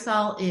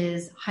cortisol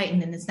is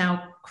heightened and it's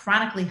now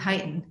chronically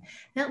heightened,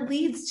 that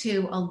leads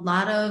to a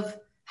lot of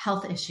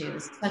health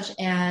issues, such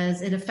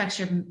as it affects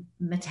your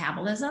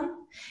metabolism,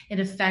 it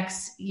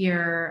affects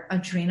your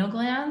adrenal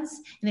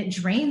glands, and it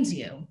drains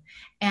you.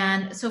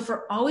 And so if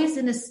we're always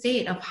in a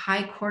state of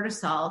high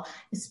cortisol,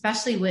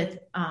 especially with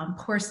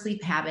poor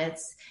sleep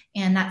habits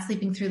and not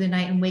sleeping through the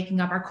night and waking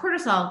up, our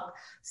cortisol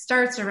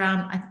starts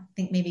around, I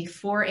think maybe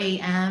 4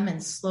 a.m.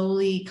 and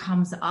slowly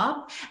comes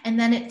up, and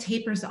then it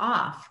tapers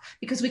off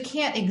because we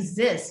can't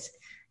exist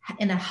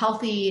in a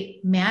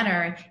healthy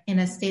manner in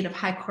a state of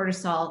high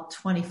cortisol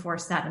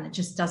 24/7. It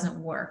just doesn't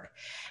work.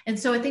 And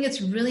so I think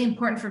it's really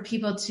important for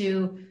people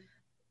to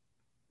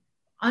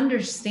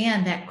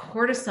understand that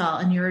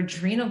cortisol and your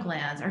adrenal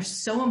glands are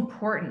so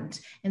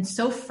important and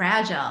so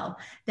fragile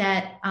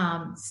that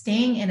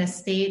staying in a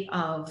state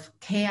of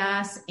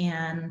chaos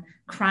and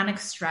chronic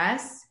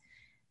stress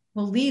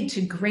will lead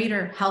to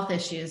greater health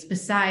issues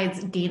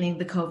besides gaining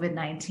the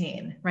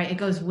COVID-19, right? It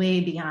goes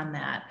way beyond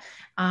that.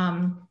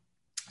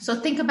 So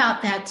think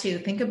about that too.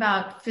 Think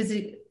about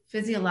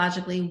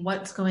physiologically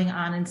what's going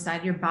on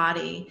inside your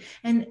body.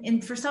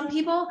 And for some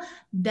people,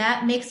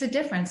 that makes a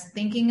difference,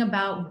 thinking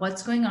about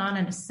what's going on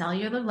at a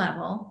cellular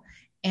level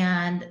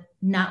and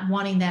not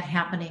wanting that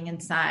happening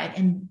inside.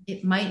 And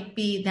that might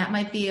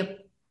be a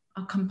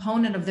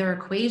component of their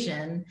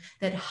equation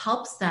that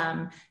helps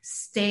them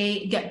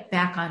get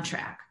back on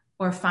track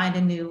or find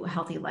a new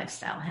healthy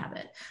lifestyle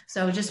habit.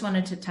 So I just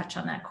wanted to touch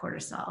on that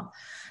cortisol.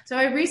 So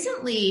I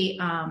recently,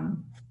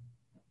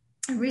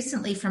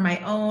 for my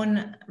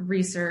own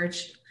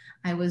research,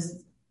 I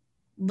was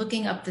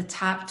looking up the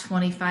top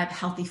 25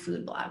 healthy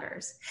food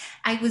bloggers.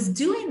 I was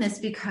doing this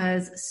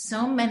because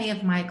so many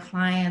of my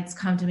clients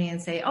come to me and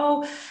say,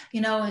 oh,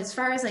 as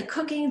far as like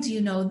cooking, do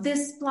you know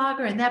this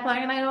blogger and that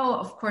blogger? And I know,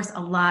 of course,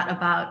 a lot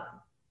about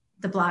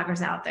the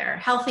bloggers out there,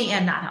 healthy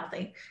and not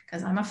healthy,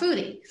 because I'm a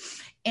foodie.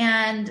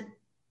 And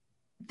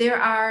there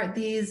are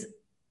these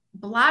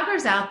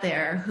bloggers out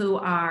there who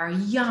are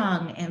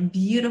young and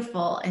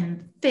beautiful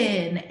and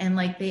thin, and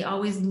like they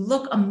always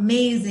look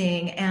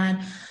amazing, and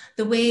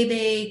the way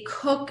they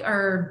cook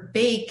or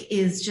bake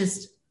is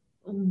just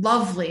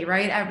lovely,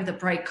 right? The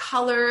bright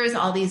colors,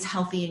 all these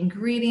healthy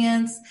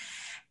ingredients.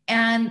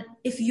 And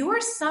if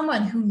you're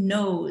someone who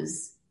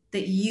knows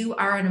that you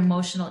are an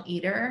emotional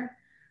eater,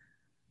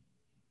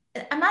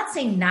 I'm not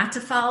saying not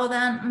to follow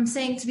them. I'm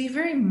saying to be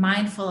very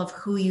mindful of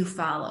who you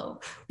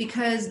follow,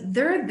 because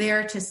they're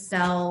there to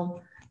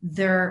sell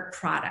their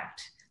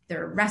product,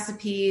 their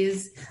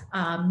recipes.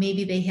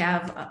 Maybe they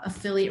have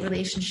affiliate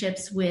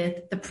relationships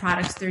with the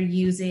products they're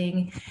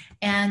using,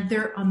 and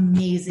they're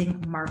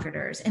amazing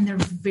marketers and they're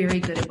very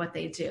good at what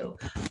they do.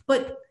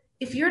 But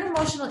if you're an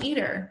emotional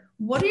eater,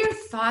 what are your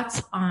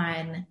thoughts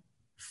on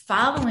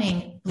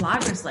following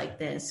bloggers like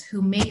this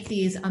who make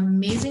these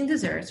amazing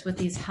desserts with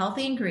these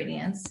healthy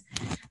ingredients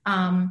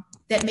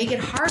that make it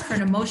hard for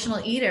an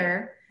emotional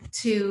eater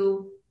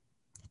to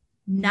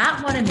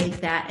not want to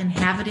make that and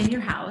have it in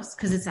your house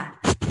because it's a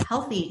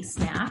healthy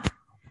snack,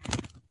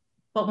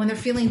 but when they're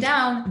feeling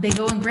down, they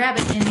go and grab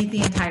it and eat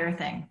the entire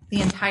thing,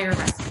 the entire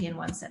recipe in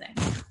one sitting?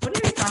 What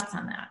are your thoughts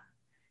on that?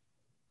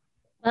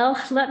 Well,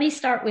 let me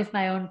start with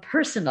my own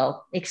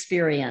personal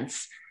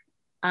experience.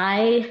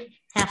 I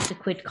have to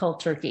quit cold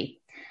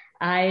turkey.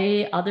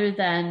 Other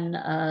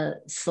than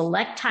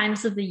select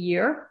times of the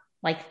year,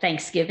 like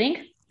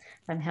Thanksgiving,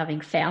 I'm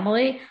having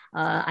family.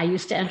 I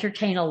used to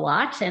entertain a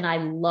lot and I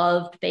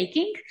loved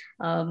baking.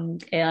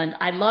 And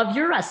I love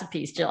your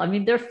recipes, Jill. I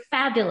mean, they're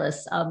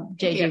fabulous.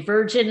 JJ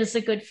Virgin is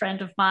a good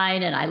friend of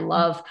mine, and I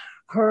love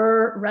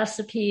her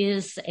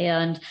recipes.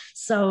 And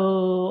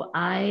so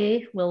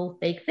I will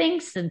bake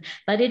things,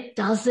 but it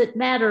doesn't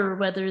matter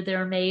whether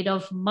they're made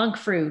of monk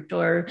fruit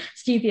or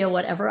stevia,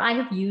 whatever I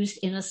have used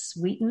as a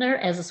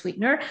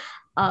sweetener.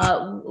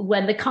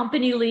 When the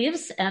company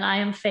leaves and I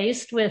am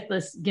faced with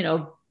this,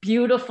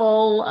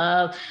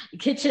 beautiful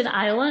kitchen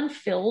island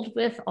filled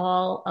with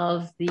all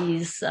of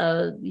these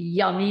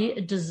yummy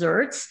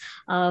desserts,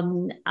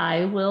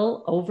 I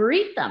will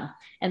overeat them.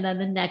 And then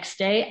the next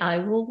day I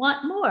will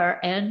want more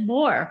and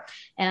more.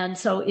 And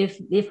so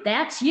if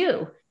that's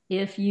you,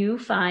 if you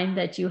find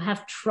that you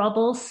have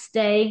trouble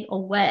staying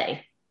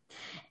away,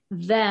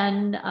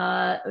 then,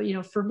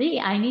 for me,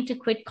 I need to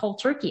quit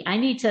cold turkey. I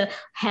need to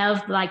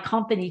have my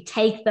company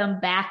take them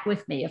back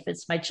with me. If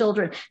it's my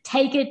children,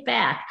 take it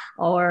back,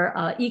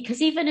 or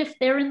because even if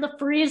they're in the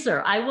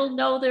freezer, I will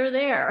know they're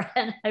there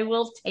and I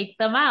will take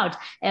them out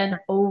and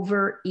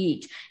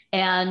overeat.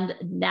 And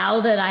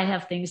now that I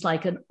have things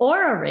like an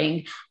Oura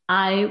ring,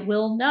 I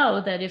will know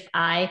that if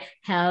I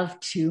have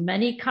too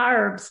many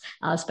carbs,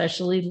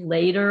 especially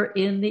later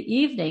in the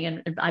evening,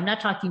 and I'm not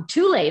talking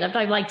too late, I'm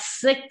talking like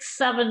 6,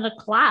 7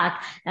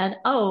 o'clock, and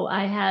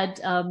I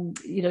had,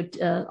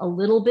 a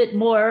little bit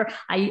more.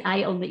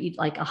 I only eat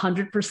like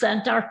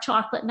 100% dark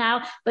chocolate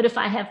now, but if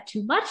I have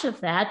too much of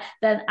that,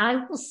 then I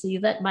will see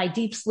that my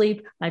deep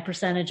sleep, my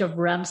percentage of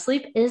REM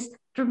sleep is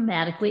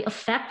dramatically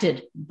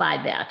affected by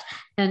that.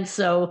 And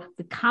so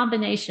the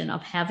combination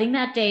of having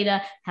that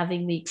data,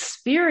 having the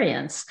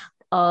experience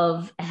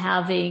of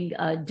having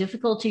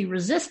difficulty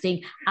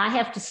resisting, I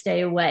have to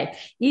stay away.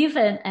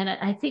 And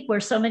I think where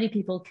so many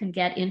people can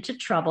get into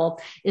trouble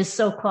is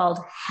so-called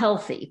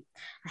healthy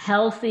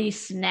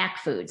snack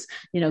foods.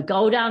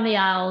 Go down the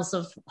aisles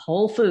of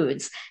Whole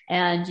Foods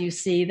and you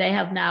see they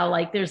have now,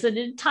 like, there's an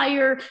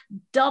entire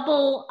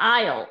double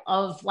aisle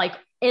of like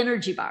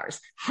energy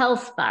bars,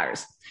 health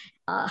bars,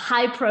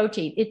 high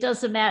protein. It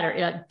doesn't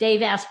matter.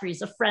 Dave Asprey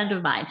is a friend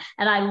of mine,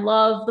 and I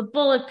love the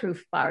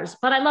bulletproof bars,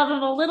 but I love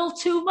them a little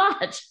too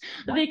much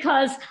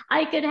because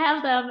I can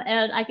have them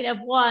and I can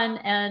have one,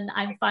 and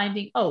I'm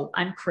finding,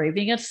 I'm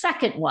craving a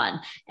second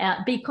one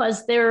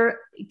because they're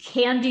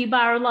candy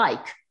bar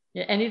like.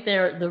 And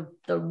the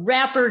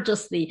wrapper,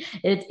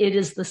 it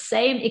is the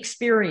same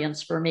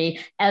experience for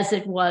me as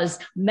it was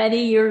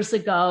many years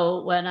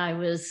ago when I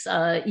was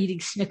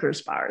eating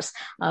Snickers bars.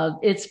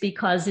 It's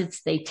because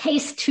they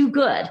taste too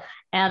good.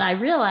 And I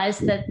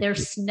realized that they're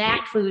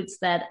snack foods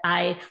that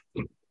I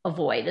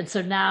avoid. And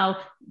so now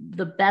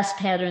the best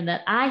pattern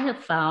that I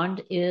have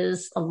found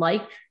is,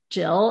 like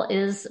Jill,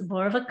 is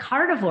more of a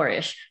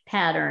carnivore-ish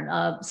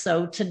pattern.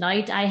 So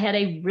tonight I had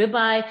a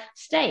ribeye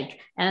steak,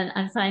 and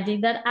I'm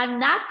finding that I'm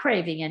not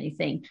craving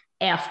anything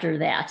after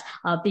that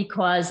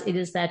because it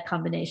is that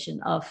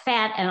combination of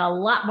fat and a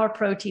lot more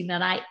protein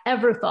than I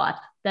ever thought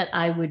that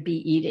I would be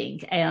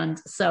eating. And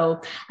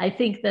so I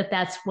think that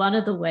that's one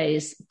of the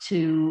ways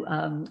to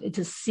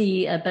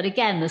see, but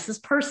again, this is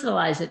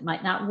personalized. It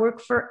might not work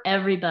for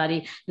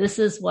everybody. This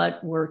is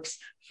what works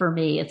for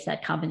me. It's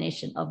that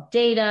combination of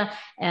data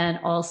and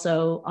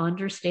also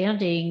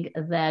understanding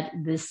that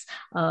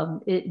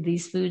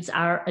these foods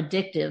are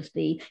addictive,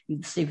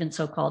 even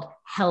so-called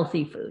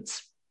healthy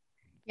foods.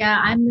 Yeah,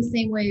 I'm the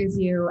same way as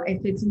you.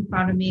 If it's in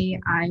front of me,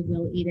 I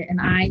will eat it. And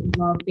I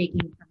love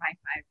baking for my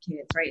 5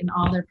 kids, right? And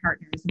all their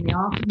partners. And they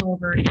all come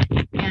over.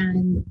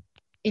 And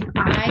if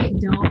I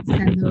don't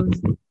send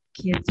those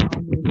kids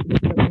home with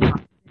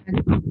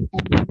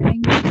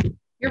everything,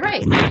 you're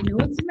right. I know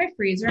it's in my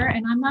freezer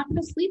and I'm not going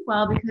to sleep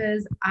well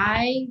because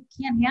I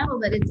can't handle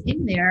that it's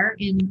in there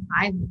and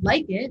I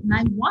like it and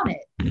I want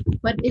it.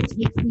 But it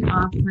takes me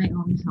off my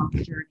own health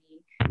journey.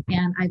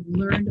 And I've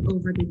learned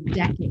over the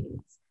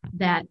decades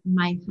that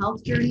my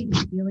health journey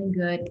and feeling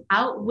good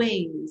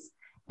outweighs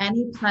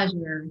any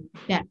pleasure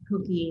that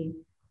cookie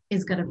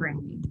is going to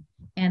bring me.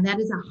 And that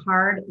is a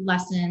hard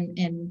lesson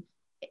in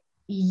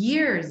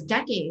years,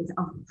 decades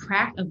of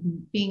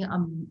being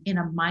in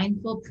a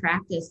mindful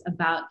practice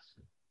about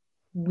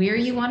where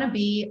you want to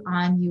be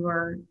on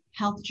your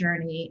health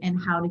journey and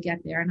how to get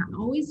there. And I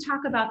always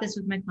talk about this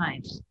with my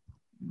clients.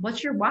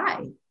 What's your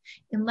why?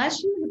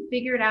 Unless you have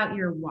figured out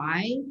your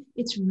why,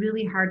 it's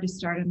really hard to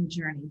start on the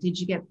journey. Did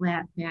you get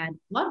bad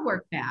blood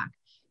work back?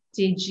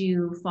 Did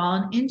you fall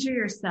and injure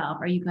yourself?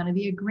 Are you going to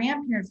be a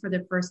grandparent for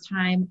the first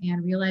time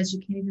and realize you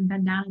can't even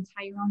bend down and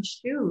tie your own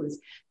shoes?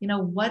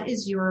 What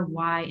is your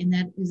why? And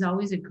that is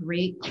always a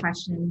great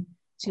question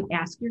to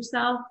ask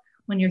yourself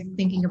when you're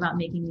thinking about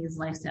making these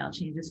lifestyle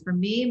changes. For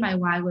me, my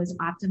why was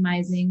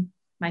optimizing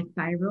my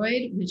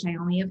thyroid, which I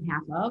only have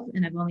half of,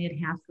 and I've only had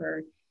half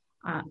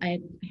I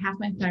had half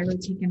my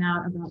thyroid taken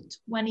out about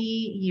 20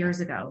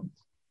 years ago.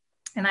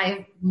 And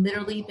I've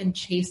literally been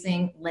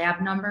chasing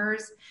lab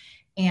numbers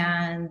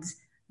and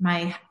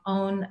my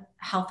own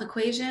health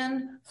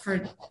equation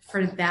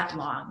for that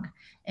long.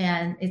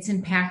 And it's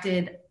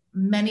impacted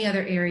many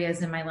other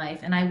areas in my life.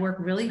 And I work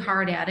really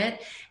hard at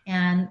it.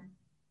 And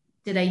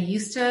did I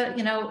used to,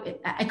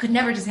 I could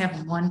never just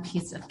have one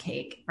piece of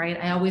cake, right?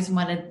 I always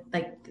wanted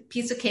like a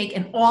piece of cake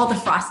and all the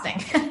frosting.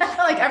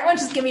 Like everyone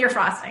just give me your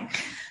frosting.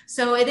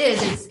 So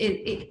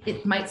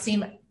it might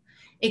seem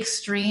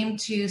extreme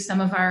to some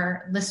of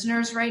our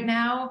listeners right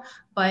now,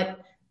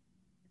 but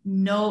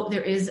no,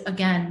 there is,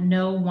 again,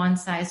 no one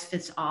size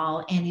fits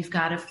all, and you've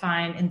got to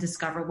find and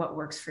discover what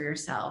works for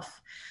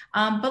yourself.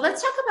 But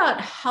let's talk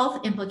about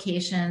health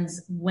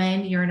implications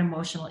when you're an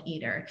emotional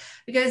eater,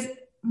 because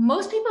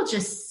most people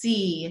just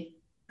see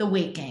the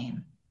weight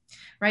gain,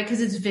 right?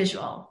 Because it's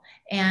visual,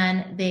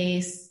 and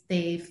they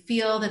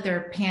feel that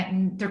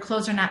their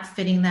clothes are not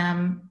fitting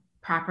them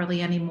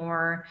properly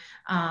anymore.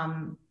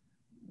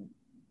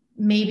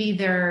 Maybe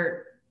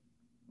they're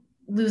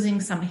losing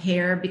some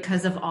hair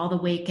because of all the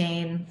weight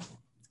gain,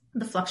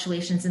 the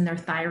fluctuations in their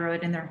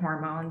thyroid and their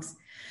hormones.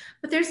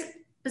 But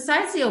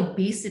besides the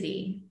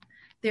obesity,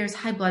 there's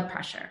high blood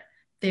pressure.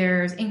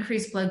 There's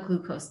increased blood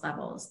glucose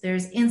levels.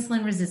 There's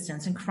insulin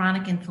resistance and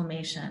chronic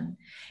inflammation.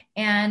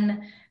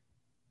 And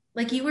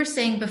like you were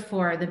saying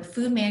before, the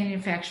food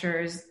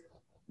manufacturers,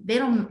 they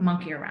don't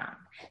monkey around.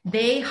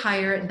 They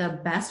hire the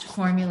best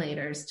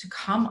formulators to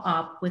come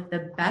up with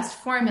the best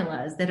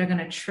formulas that are going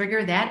to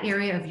trigger that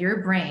area of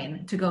your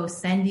brain to go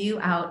send you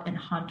out and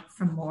hunt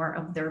for more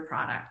of their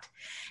product.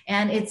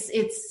 And it's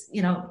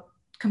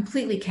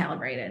completely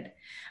calibrated.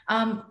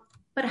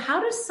 But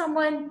how does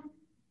someone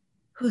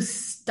who's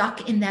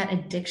stuck in that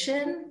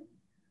addiction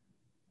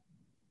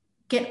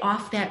get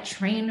off that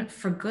train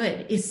for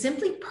good? Is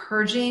simply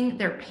purging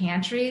their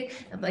pantry,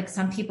 like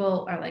some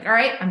people are like, all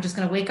right, I'm just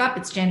going to wake up.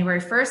 It's January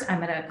 1st.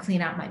 I'm going to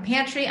clean out my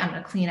pantry. I'm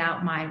going to clean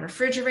out my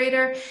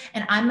refrigerator,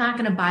 and I'm not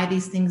going to buy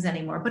these things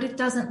anymore. But it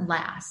doesn't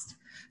last.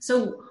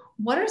 So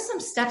what are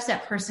some steps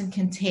that person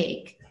can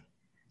take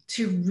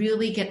to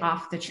really get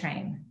off the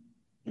train?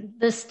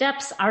 The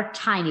steps are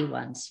tiny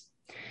ones.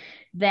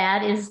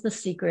 That is the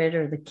secret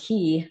or the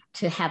key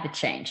to habit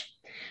change,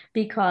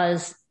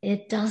 because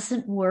it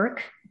doesn't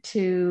work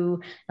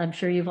I'm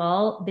sure you've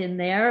all been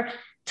there.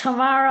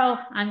 Tomorrow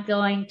I'm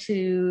going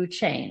to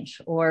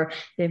change. Or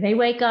they may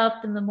wake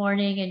up in the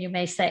morning and you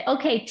may say,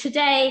 okay,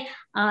 today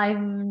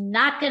I'm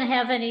not going to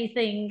have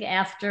anything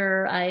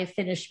after I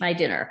finish my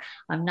dinner.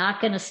 I'm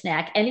not going to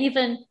snack. And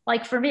even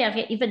like for me, I've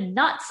got even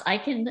nuts. I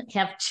can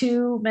have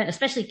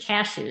especially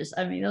cashews.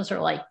 I mean, those are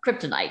like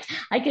kryptonite.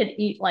 I could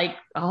eat like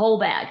a whole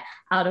bag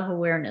out of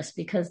awareness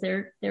because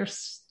they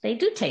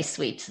do taste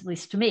sweet, at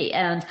least to me.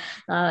 And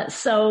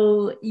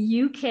so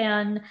you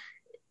can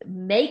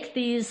make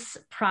these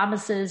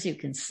promises, you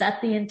can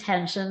set the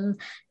intention,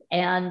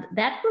 and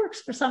that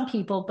works for some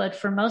people, but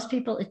for most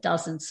people it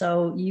doesn't.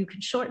 So you can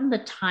shorten the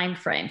time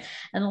frame.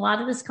 And a lot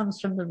of this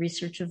comes from the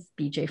research of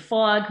BJ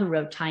Fogg, who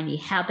wrote Tiny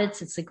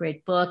Habits. It's a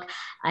great book,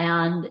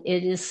 and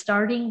it is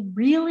starting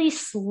really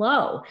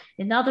slow.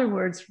 In other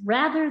words,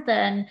 rather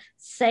than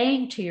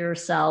saying to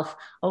yourself,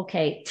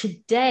 okay,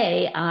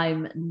 today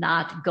I'm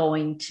not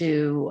going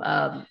to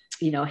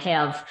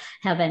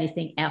have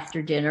anything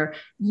after dinner,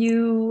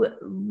 you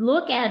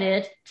look at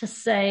it to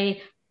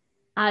say,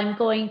 I'm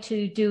going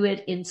to do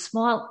it in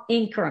small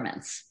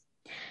increments.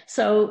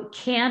 So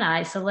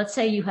let's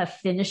say you have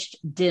finished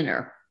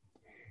dinner.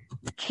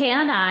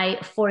 Can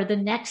I, for the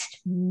next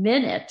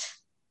minute,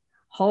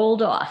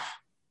 hold off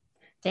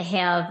to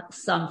have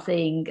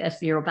something,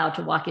 if you're about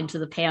to walk into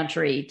the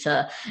pantry,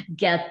 to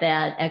get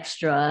that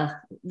extra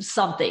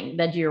something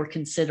that you're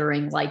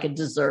considering like a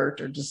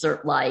dessert or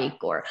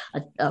dessert-like or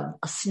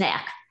a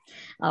snack.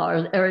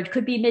 Or it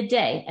could be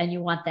midday and you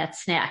want that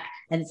snack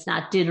and it's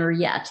not dinner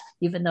yet,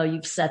 even though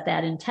you've set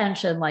that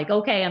intention like,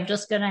 okay, I'm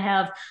just going to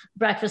have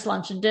breakfast,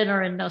 lunch, and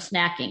dinner and no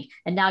snacking.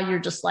 And now you're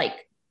just like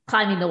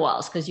climbing the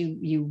walls because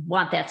you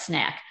want that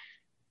snack.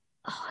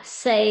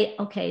 Say,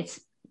 okay,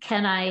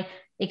 can I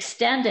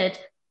extend it?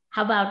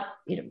 How about,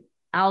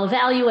 I'll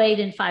evaluate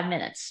in 5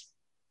 minutes.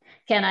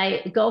 Can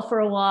I go for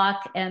a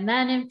walk? And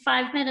then in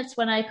 5 minutes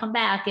when I come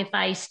back, if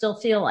I still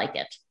feel like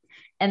it,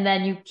 and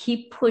then you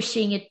keep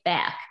pushing it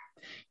back.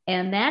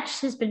 And that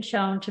has been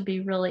shown to be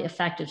really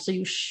effective. So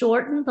you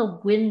shorten the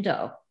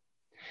window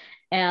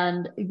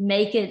and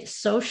make it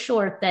so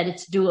short that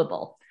it's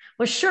doable.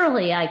 Well,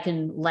 surely I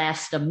can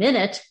last a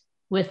minute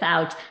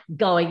without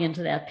going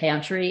into that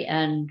pantry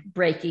and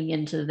breaking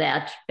into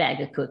that bag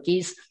of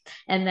cookies.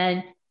 And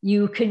then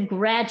you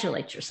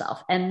congratulate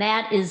yourself. And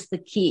that is the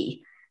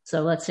key.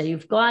 So let's say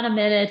you've gone a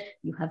minute,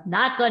 you have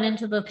not gone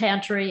into the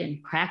pantry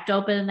and cracked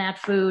open that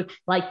food,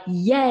 like,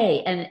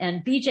 yay.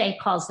 And BJ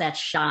calls that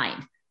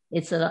shine.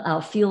 It's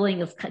a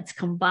feeling of, it's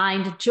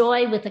combined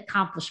joy with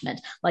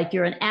accomplishment. Like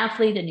you're an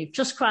athlete and you've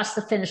just crossed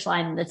the finish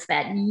line, and it's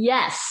that,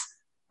 yes,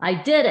 I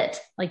did it.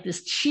 Like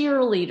this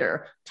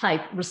cheerleader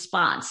type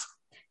response.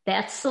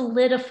 That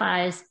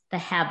solidifies the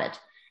habit.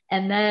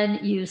 And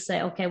then you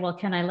say, okay, well,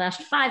 can I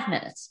last 5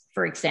 minutes,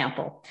 for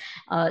example?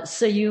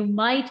 So you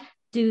might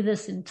do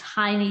this in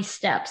tiny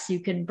steps.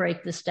 You can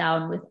break this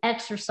down with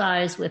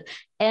exercise, with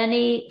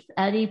any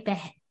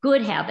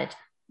good habit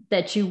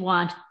that you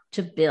want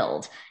to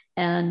build.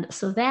 And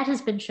so that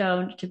has been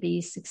shown to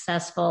be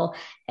successful,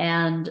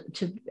 and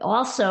to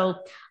also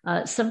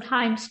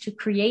sometimes to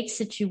create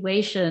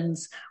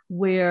situations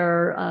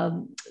where,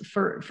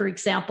 for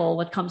example,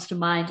 what comes to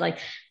mind, like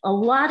a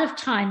lot of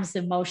times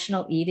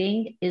emotional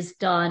eating is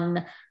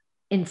done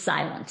in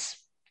silence.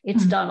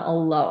 It's done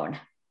alone.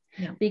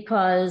 Yeah.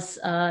 Because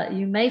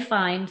you may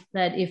find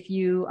that if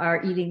you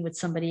are eating with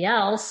somebody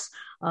else,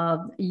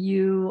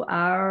 you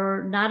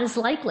are not as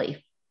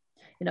likely,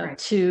 right,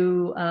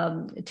 to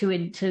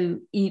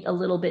eat a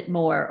little bit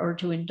more or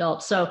to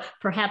indulge. So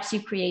perhaps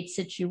you create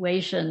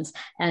situations,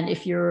 and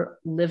if you're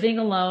living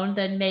alone,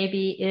 then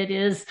maybe it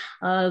is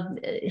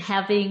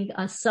having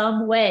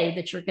some way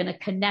that you're going to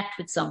connect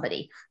with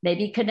somebody,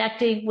 maybe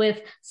connecting with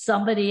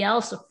somebody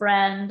else, a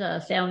friend, a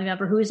family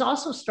member who is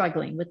also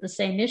struggling with the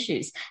same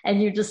issues,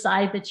 and you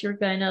decide that you're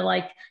going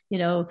to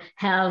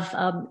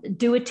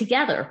do it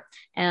together,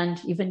 and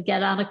even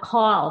get on a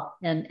call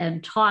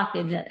and talk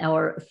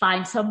or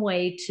find some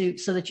way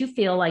so that you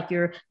feel like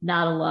you're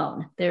not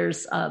alone.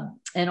 There's,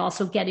 and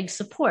also getting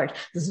support.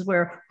 This is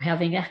where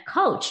having a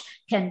coach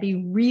can be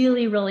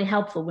really, really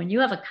helpful. When you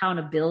have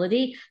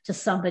accountability to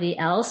somebody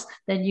else,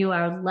 then you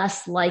are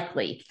less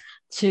likely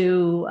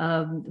to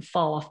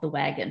fall off the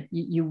wagon.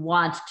 You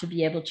want to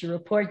be able to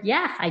report,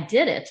 yeah, I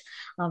did it.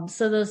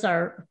 So those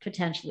are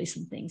potentially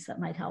some things that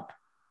might help.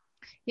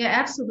 Yeah,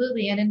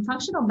 absolutely. And in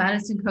functional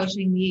medicine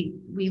coaching,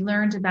 we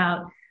learned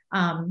about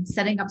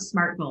setting up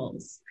SMART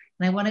goals.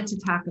 And I wanted to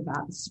talk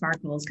about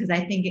SMART goals because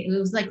I think it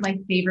was like my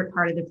favorite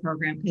part of the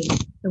program,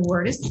 because the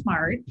word is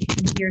SMART,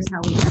 and here's how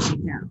we break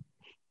it down.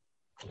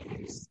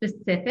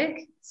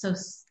 Specific. So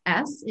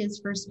S is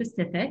for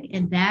specific,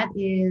 and that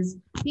is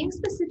being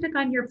specific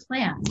on your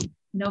plan.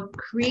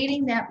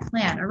 Creating that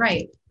plan. All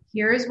right,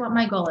 here's what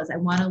my goal is. I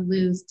want to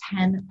lose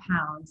 10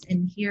 pounds,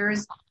 and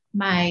here's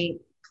my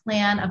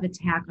plan of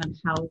attack on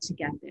how to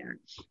get there.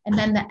 And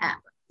then the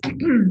M,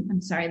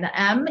 the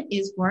M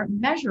is for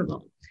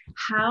measurable.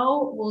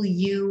 How will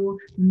you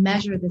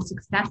measure the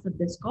success of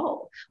this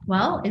goal?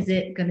 Well, is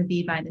it going to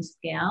be by the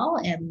scale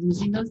and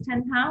losing those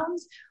 10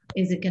 pounds?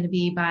 Is it going to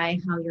be by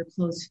how your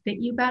clothes fit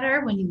you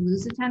better when you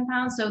lose the 10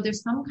 pounds? So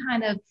there's some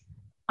kind of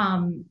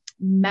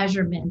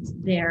measurement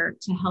there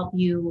to help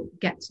you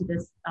get to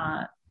this,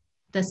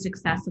 the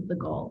success of the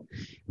goal.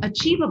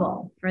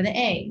 Achievable for the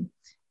A.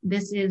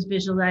 This is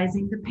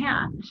visualizing the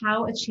path.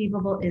 How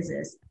achievable is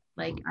this?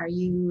 Like,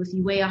 if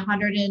you weigh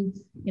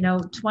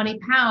 120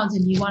 pounds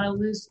and you want to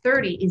lose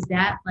 30, is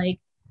that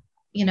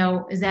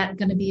is that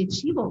going to be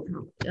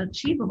achievable?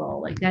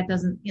 Like, that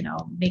doesn't,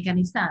 make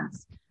any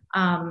sense.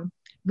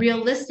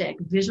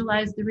 Realistic,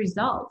 visualize the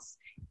results.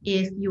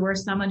 If you are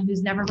someone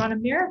who's never run a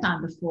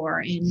marathon before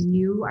and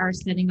you are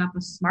setting up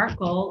a SMART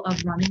goal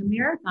of running a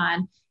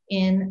marathon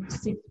in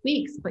 6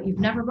 weeks, but you've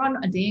never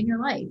run a day in your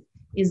life,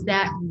 is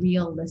that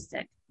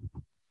realistic?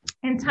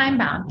 And time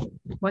bound.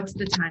 What's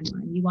the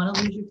timeline? You want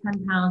to lose your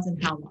 10 pounds in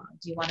how long?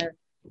 Do you want to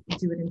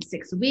do it in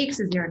 6 weeks?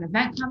 Is there an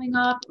event coming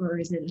up, or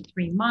is it in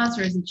 3 months,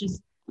 or is it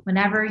just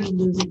whenever you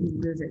lose it, you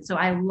lose it? So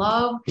I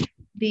love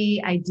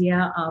the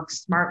idea of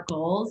SMART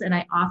goals, and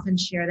I often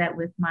share that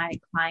with my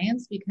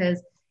clients because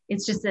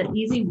it's just an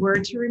easy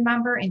word to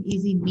remember and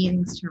easy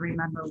meanings to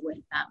remember with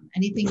them.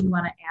 Anything you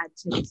want to add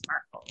to the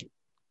SMART goal?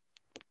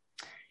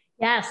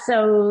 Yeah,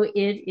 so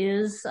it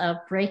is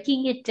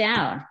breaking it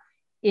down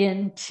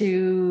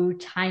into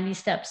tiny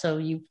steps. So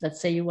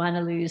let's say you want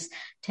to lose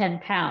 10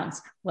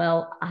 pounds.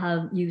 Well,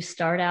 you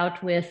start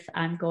out with,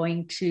 I'm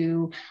going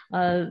to,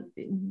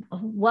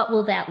 what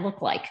will that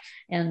look like?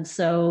 And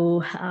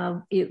so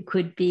it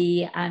could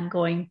be, I'm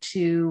going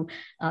to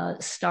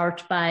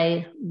start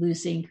by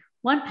losing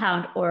 1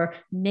 pound, or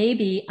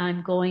maybe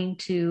I'm going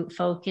to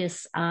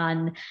focus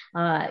on,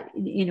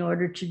 in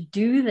order to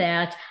do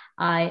that,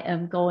 I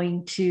am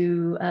going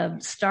to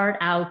start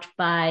out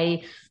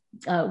by,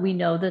 we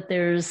know that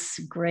there's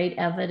great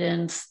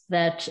evidence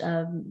that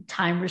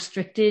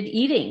time-restricted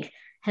eating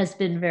has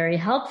been very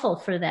helpful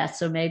for that.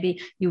 So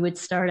maybe you would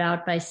start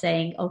out by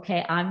saying,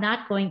 okay, I'm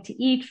not going to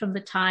eat from the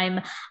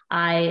time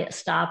I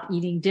stop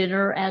eating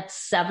dinner at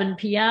 7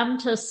 p.m.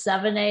 to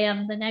 7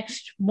 a.m. the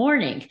next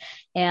morning.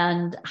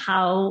 And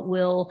how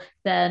will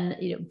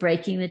then,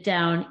 breaking it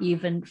down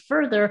even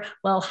further,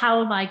 well,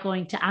 how am I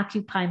going to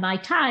occupy my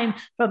time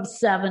from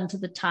 7 to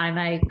the time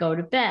I go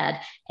to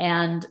bed?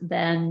 And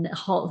then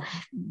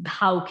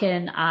how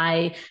can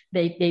I,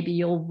 maybe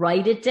you'll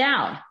write it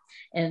down.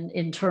 And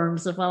in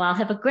terms of, well, I'll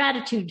have a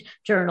gratitude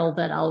journal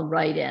that I'll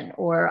write in,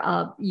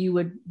 or you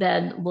would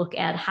then look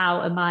at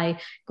how am I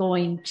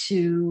going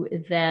to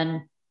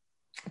then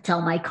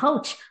tell my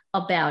coach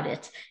about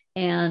it.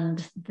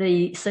 And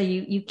so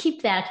you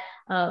keep that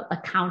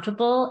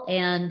accountable,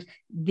 and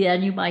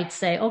then you might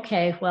say,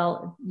 okay,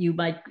 well, you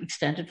might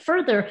extend it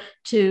further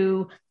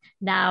to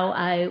now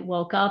I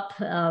woke up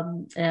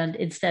and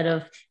instead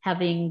of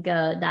having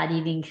not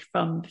eating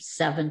from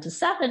 7 to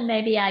 7,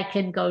 maybe I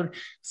can go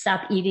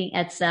stop eating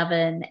at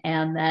 7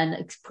 and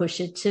then push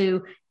it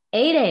to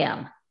 8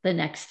 a.m. the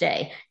next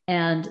day.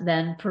 And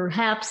then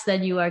perhaps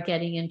then you are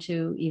getting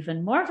into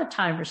even more of a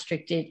time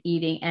restricted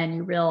eating and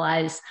you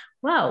realize,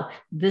 wow,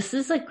 this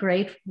is a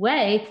great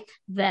way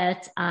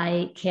that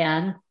I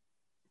can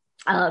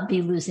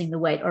be losing the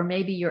weight. Or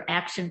maybe your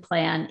action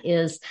plan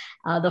is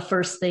the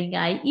first thing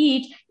I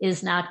eat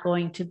is not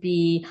going to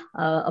be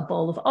a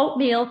bowl of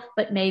oatmeal,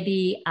 but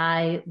maybe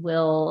I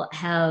will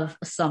have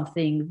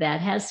something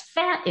that has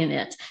fat in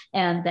it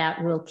and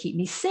that will keep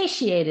me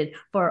satiated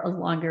for a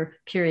longer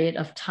period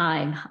of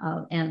time.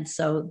 And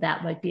so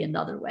that might be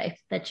another way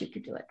that you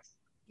could do it.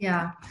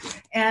 Yeah.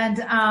 And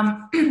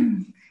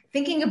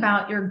thinking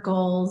about your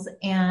goals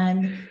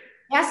and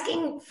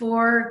asking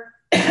for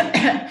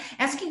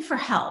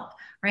help,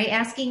 right?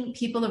 Asking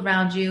people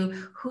around you,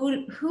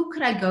 who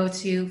could I go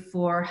to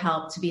for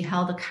help, to be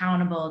held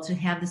accountable, to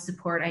have the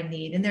support I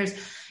need? And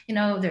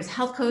there's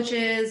health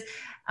coaches,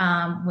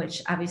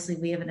 which obviously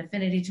we have an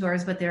affinity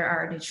towards, but there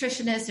are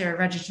nutritionists, there are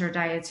registered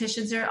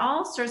dietitians, there are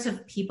all sorts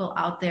of people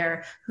out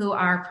there who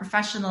are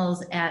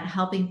professionals at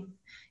helping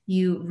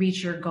you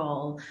reach your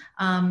goal.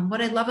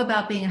 What I love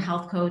about being a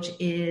health coach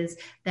is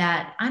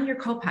that I'm your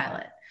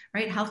co-pilot.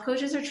 Right? Health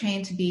coaches are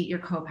trained to be your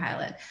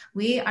co-pilot.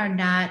 We are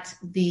not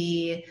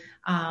the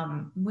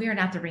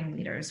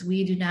ringleaders.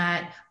 We do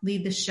not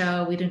lead the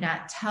show. We do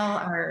not tell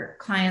our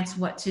clients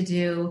what to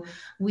do.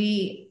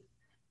 We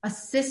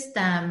assist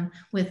them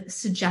with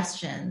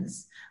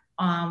suggestions.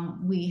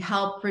 We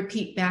help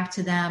repeat back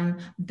to them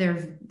their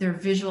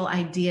visual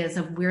ideas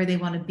of where they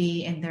want to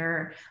be in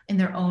their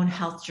own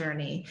health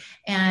journey.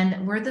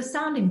 And we're the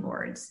sounding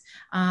boards.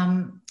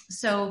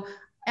 So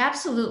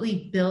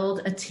absolutely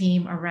build a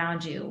team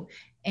around you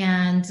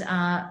and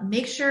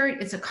make sure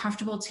it's a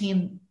comfortable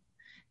team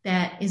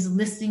that is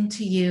listening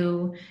to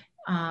you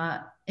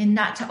and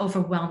not to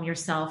overwhelm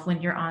yourself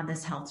when you're on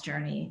this health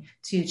journey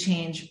to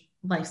change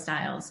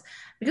lifestyles,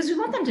 because we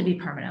want them to be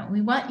permanent.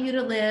 We want you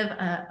to live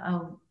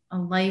a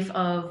life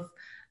of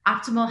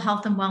optimal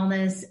health and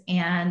wellness,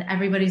 and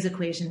everybody's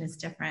equation is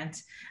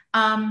different.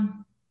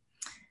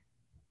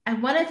 I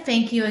want to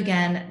thank you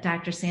again,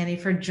 Dr. Sandy,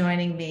 for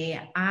joining me.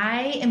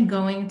 I am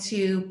going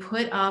to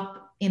put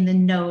up in the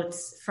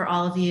notes for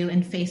all of you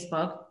in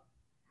Facebook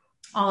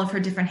all of her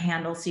different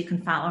handles so you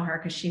can follow her,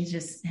 because she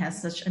just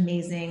has such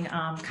amazing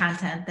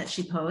content that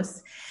she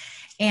posts.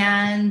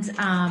 And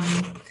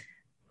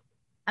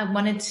I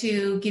wanted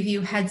to give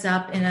you heads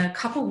up, in a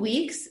couple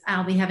weeks,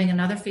 I'll be having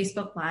another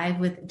Facebook Live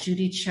with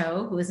Judy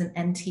Cho, who is an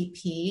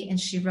NTP, and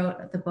she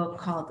wrote the book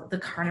called The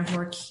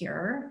Carnivore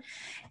Cure.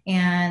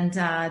 And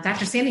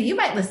Dr. Sandy, you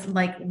might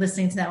like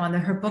listening to that one.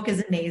 Her book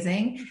is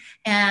amazing.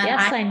 And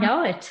yes, I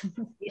know it.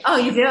 Oh,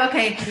 you do?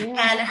 Okay.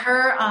 Yeah. And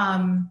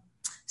her,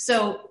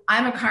 so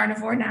I'm a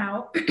carnivore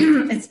now.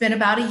 It's been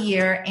about a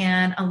year,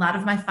 and a lot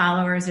of my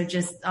followers are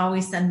just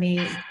always send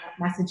me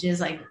messages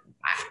like,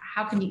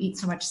 how can you eat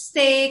so much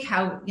steak?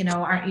 How,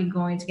 aren't you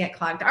going to get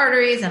clogged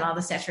arteries and all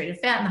the saturated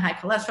fat and the high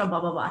cholesterol, blah,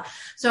 blah, blah.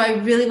 So I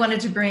really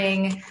wanted to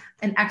bring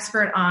an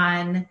expert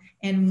on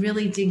and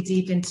really dig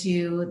deep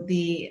into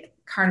the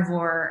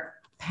carnivore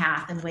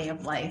path and way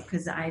of life,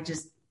 because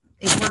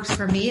it works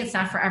for me. It's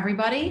not for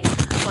everybody,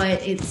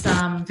 but it's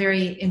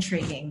very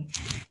intriguing.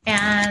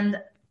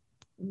 And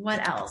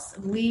what else?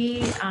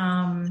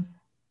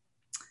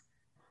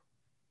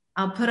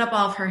 I'll put up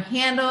all of her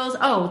handles.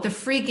 Oh, the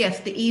free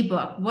gift, the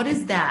ebook. What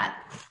is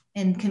that?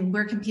 And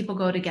where can people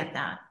go to get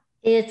that?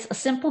 It's a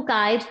simple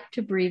guide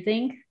to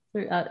breathing,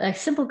 a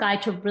simple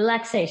guide to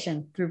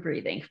relaxation through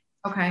breathing.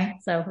 Okay.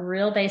 So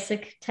real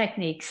basic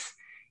techniques.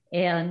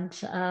 And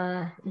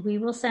we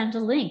will send a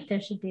link.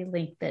 There should be a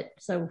link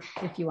so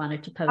if you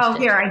wanted to post it. Oh,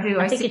 here, I do.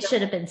 I think it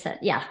should have been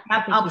sent. Yeah.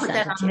 I'll put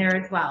that on there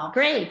as well.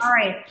 Great. All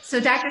right. So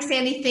Dr.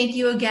 Sandy, thank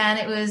you again.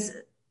 It was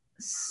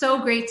so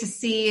great to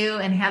see you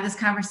and have this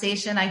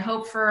conversation. I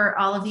hope for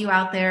all of you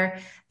out there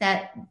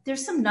that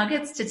there's some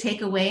nuggets to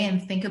take away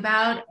and think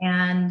about,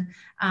 and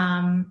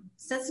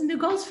set some new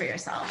goals for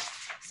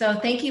yourself. So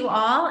thank you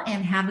all,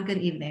 and have a good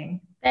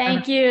evening.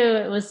 Thank you.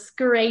 It was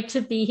great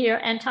to be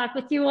here and talk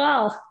with you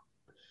all.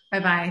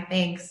 Bye-bye.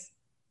 Thanks.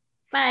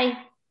 Bye.